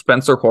case for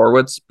Spencer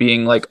Horwitz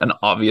being like an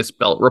obvious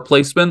Belt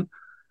replacement.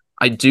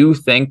 I do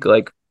think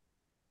like,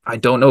 I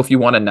don't know if you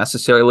want to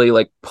necessarily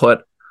like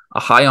put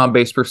a high on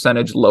base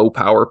percentage, low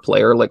power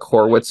player like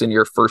Horwitz in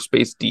your first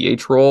base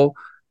DH role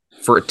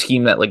for a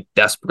team that like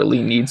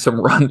desperately needs some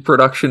run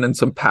production and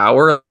some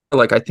power.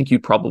 Like I think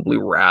you'd probably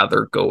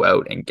rather go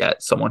out and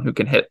get someone who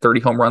can hit 30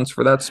 home runs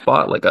for that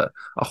spot, like a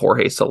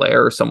Jorge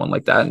Soler or someone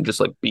like that, and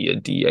just like be a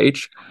DH.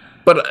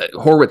 But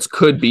Horwitz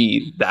could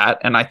be that,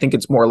 and I think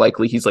it's more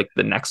likely he's like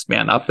the next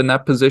man up in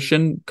that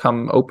position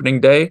come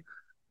opening day.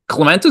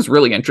 Clement is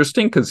really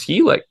interesting because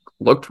he like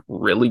looked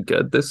really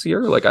good this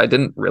year. Like I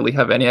didn't really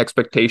have any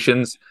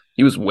expectations.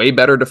 He was way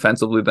better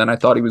defensively than I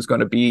thought he was going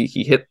to be.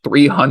 He hit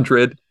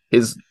 300.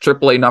 His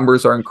AAA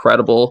numbers are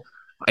incredible.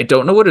 I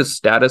don't know what his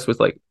status with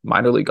like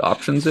minor league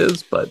options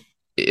is, but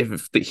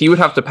if he would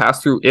have to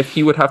pass through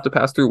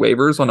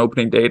waivers on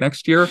opening day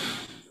next year,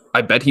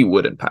 I bet he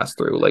wouldn't pass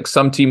through. Like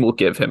some team will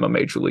give him a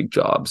major league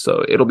job.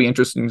 So it'll be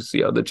interesting to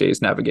see how the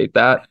Jays navigate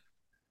that.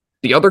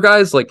 The other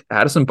guys like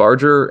Addison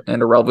Barger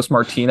and Aurelvis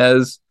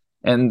Martinez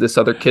and this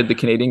other kid, the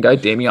Canadian guy,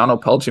 Damiano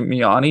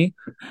Palgimiani,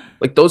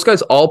 like those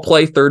guys all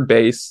play third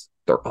base.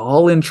 They're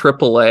all in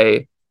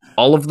AAA.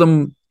 All of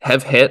them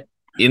have hit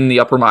in the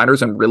upper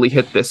minors and really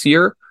hit this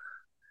year.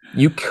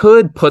 You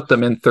could put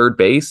them in third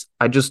base.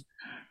 I don't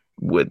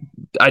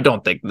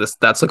think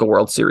that's like a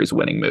World Series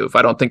winning move.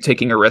 I don't think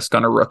taking a risk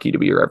on a rookie to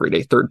be your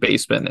everyday third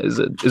baseman is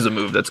a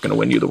move that's going to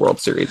win you the World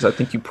Series. I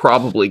think you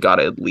probably got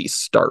to at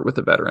least start with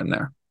a veteran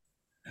there.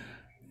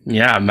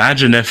 Yeah,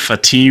 imagine if a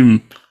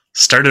team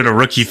started a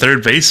rookie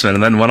third baseman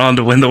and then went on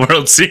to win the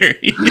World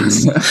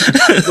Series.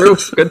 True.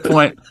 Good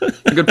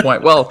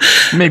point. Well,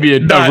 maybe a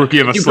rookie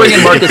of a you bring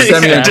in Marcus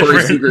Semien and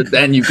Corey Seager,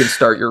 then you can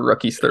start your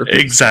rookie third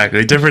baseman.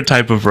 Exactly. Different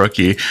type of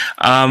rookie.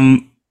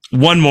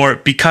 One more,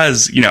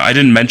 because, I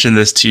didn't mention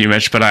this to you,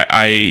 Mitch, but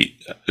I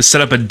set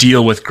up a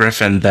deal with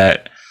Griffin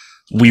that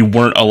we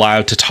weren't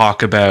allowed to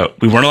talk about.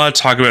 We weren't allowed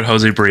to talk about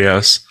Jose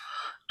Barrios,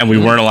 and we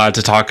weren't allowed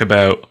to talk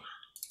about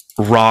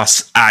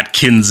Ross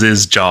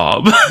Atkins's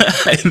job.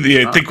 I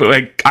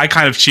think I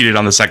kind of cheated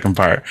on the second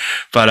part,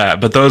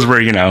 but those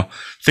were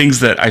things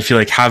that I feel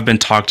like have been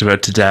talked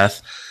about to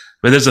death.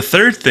 But there's a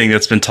third thing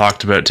that's been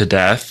talked about to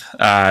death,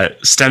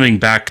 stemming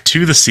back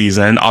to the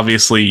season.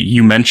 Obviously,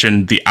 you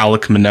mentioned the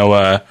Alek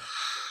Manoah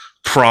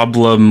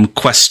problem,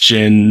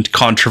 question,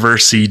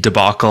 controversy,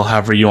 debacle,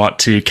 however you want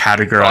to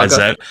categorize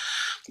it.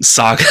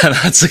 Saga,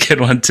 that's a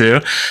good one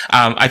too.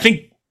 I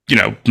think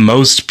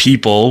most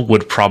people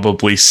would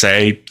probably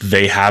say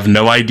they have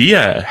no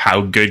idea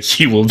how good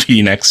he will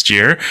be next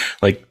year.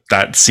 Like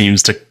that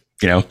seems to,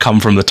 come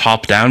from the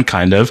top down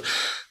kind of.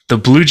 The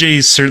Blue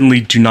Jays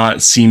certainly do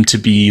not seem to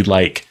be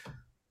like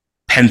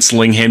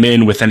penciling him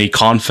in with any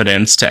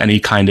confidence to any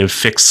kind of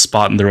fixed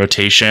spot in the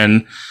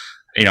rotation.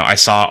 I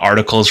saw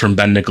articles from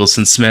Ben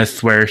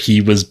Nicholson-Smith where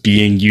he was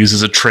being used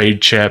as a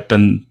trade chip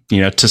and,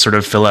 to sort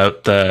of fill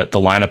out the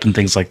lineup and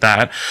things like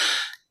that.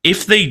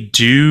 If they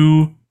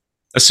do,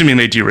 assuming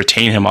they do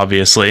retain him,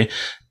 obviously,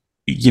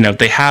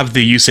 they have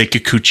the Yusei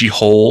Kikuchi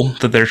hole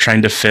that they're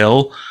trying to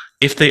fill.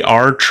 If they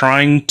are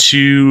trying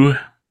to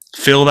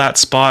fill that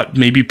spot,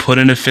 maybe put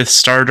in a fifth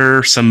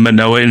starter, some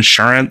Manoah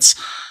insurance,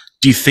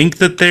 do you think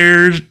that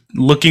they're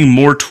looking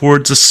more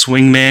towards a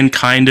swingman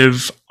kind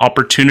of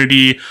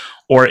opportunity?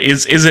 Or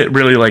is it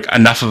really like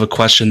enough of a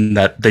question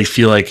that they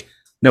feel like,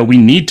 no, we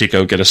need to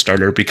go get a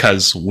starter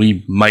because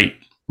we might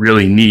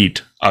really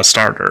need a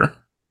starter?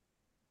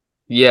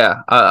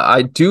 Yeah,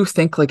 I do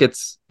think like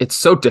it's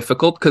so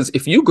difficult because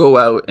if you go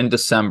out in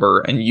December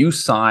and you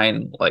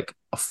sign like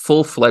a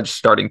full-fledged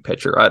starting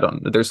pitcher,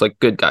 there's like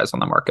good guys on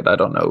the market. I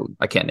don't know.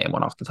 I can't name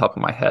one off the top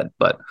of my head,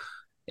 but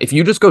if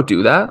you just go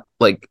do that,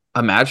 like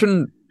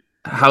imagine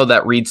how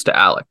that reads to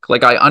Alec.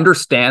 Like I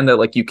understand that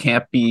like you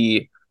can't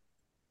be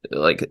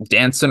like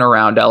dancing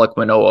around Alec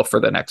Manoah for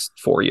the next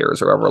 4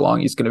 years or however long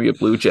he's going to be a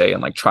Blue Jay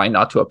and like try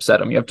not to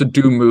upset him. You have to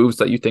do moves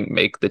that you think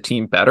make the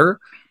team better.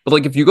 But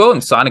like if you go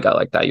and sign a guy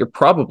like that, you're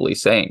probably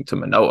saying to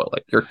Manoah,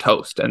 like you're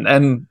toast. And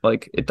then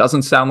like it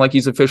doesn't sound like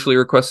he's officially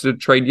requested a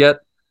trade yet.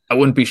 I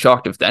wouldn't be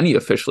shocked if then he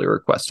officially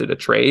requested a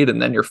trade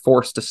and then you're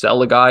forced to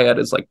sell a guy at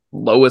his like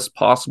lowest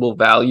possible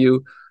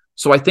value.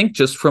 So I think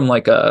just from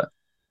like a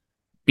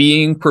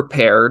being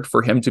prepared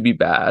for him to be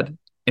bad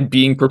and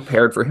being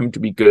prepared for him to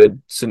be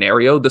good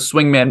scenario, the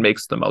swingman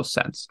makes the most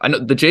sense. I know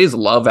the Jays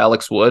love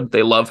Alex Wood.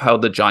 They love how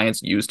the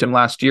Giants used him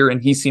last year,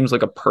 and he seems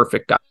like a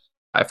perfect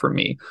guy for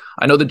me.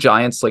 I know the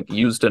Giants like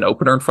used an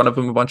opener in front of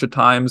him a bunch of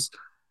times,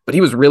 but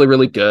he was really,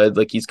 really good.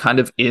 Like he's kind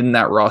of in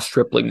that Ross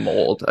Stripling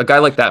mold. A guy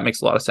like that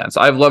makes a lot of sense.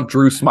 I've loved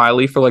Drew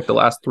Smiley for like the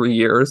last 3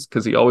 years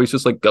because he always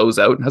just like goes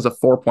out and has a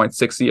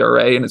 4.6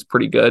 ERA and is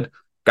pretty good.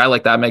 Guy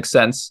like that makes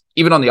sense.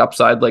 Even on the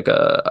upside, like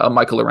a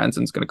Michael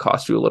Lorenzen's going to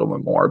cost you a little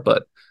bit more,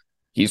 but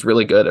he's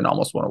really good and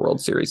almost won a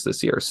World Series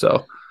this year.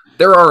 So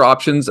there are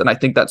options, and I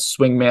think that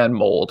swingman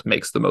mold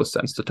makes the most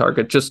sense to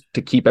target just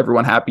to keep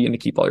everyone happy and to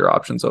keep all your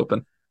options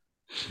open.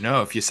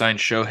 No, if you sign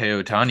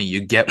Shohei Ohtani,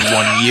 you get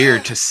 1 year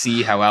to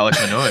see how Alec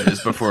Manoah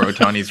is before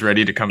Ohtani's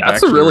ready to come back.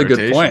 That's a really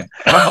good point.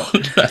 Wow,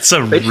 that's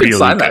a they really should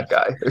sign good... that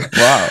guy.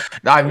 Wow,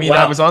 I mean,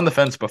 Wow. I was on the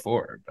fence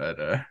before, but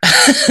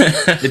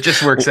it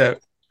just works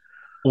out.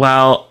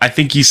 Well, I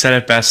think you said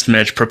it best,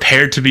 Mitch.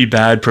 Prepared to be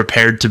bad,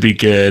 prepared to be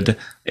good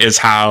is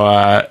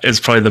how is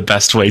probably the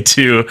best way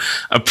to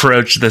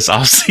approach this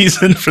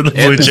offseason for the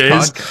Blue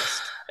Jays.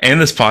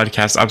 And this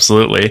podcast,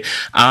 absolutely.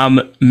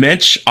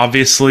 Mitch,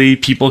 obviously,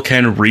 people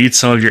can read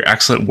some of your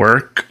excellent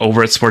work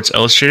over at Sports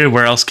Illustrated.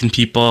 Where else can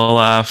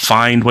people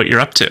find what you're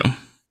up to?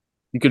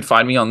 You could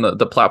find me on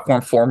the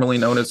platform formerly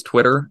known as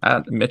Twitter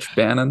at Mitch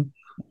Bannon.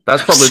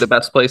 That's probably the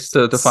best place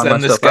to find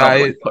Send myself. this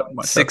guy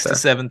out, 6,000 to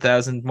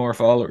 7,000 more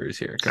followers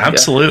here.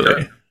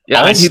 Absolutely.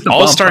 Yeah,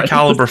 all-star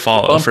caliber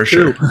follow for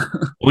sure.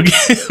 We'll give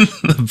him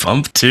the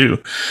bump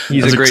too.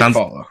 He's a great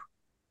follow.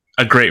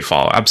 A great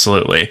follow,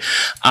 absolutely.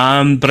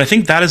 But I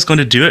think that is going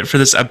to do it for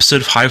this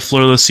episode of High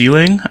Floor Low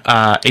Ceiling,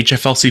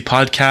 HFLC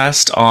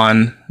podcast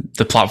on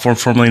the platform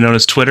formerly known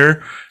as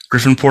Twitter.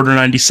 Griffin Porter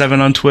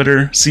 97 on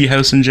Twitter,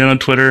 Seahouse and Jen on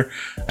Twitter.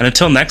 And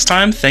until next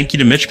time, thank you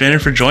to Mitch Bannon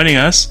for joining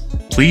us.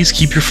 Please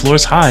keep your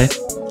floors high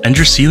and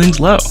your ceilings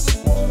low.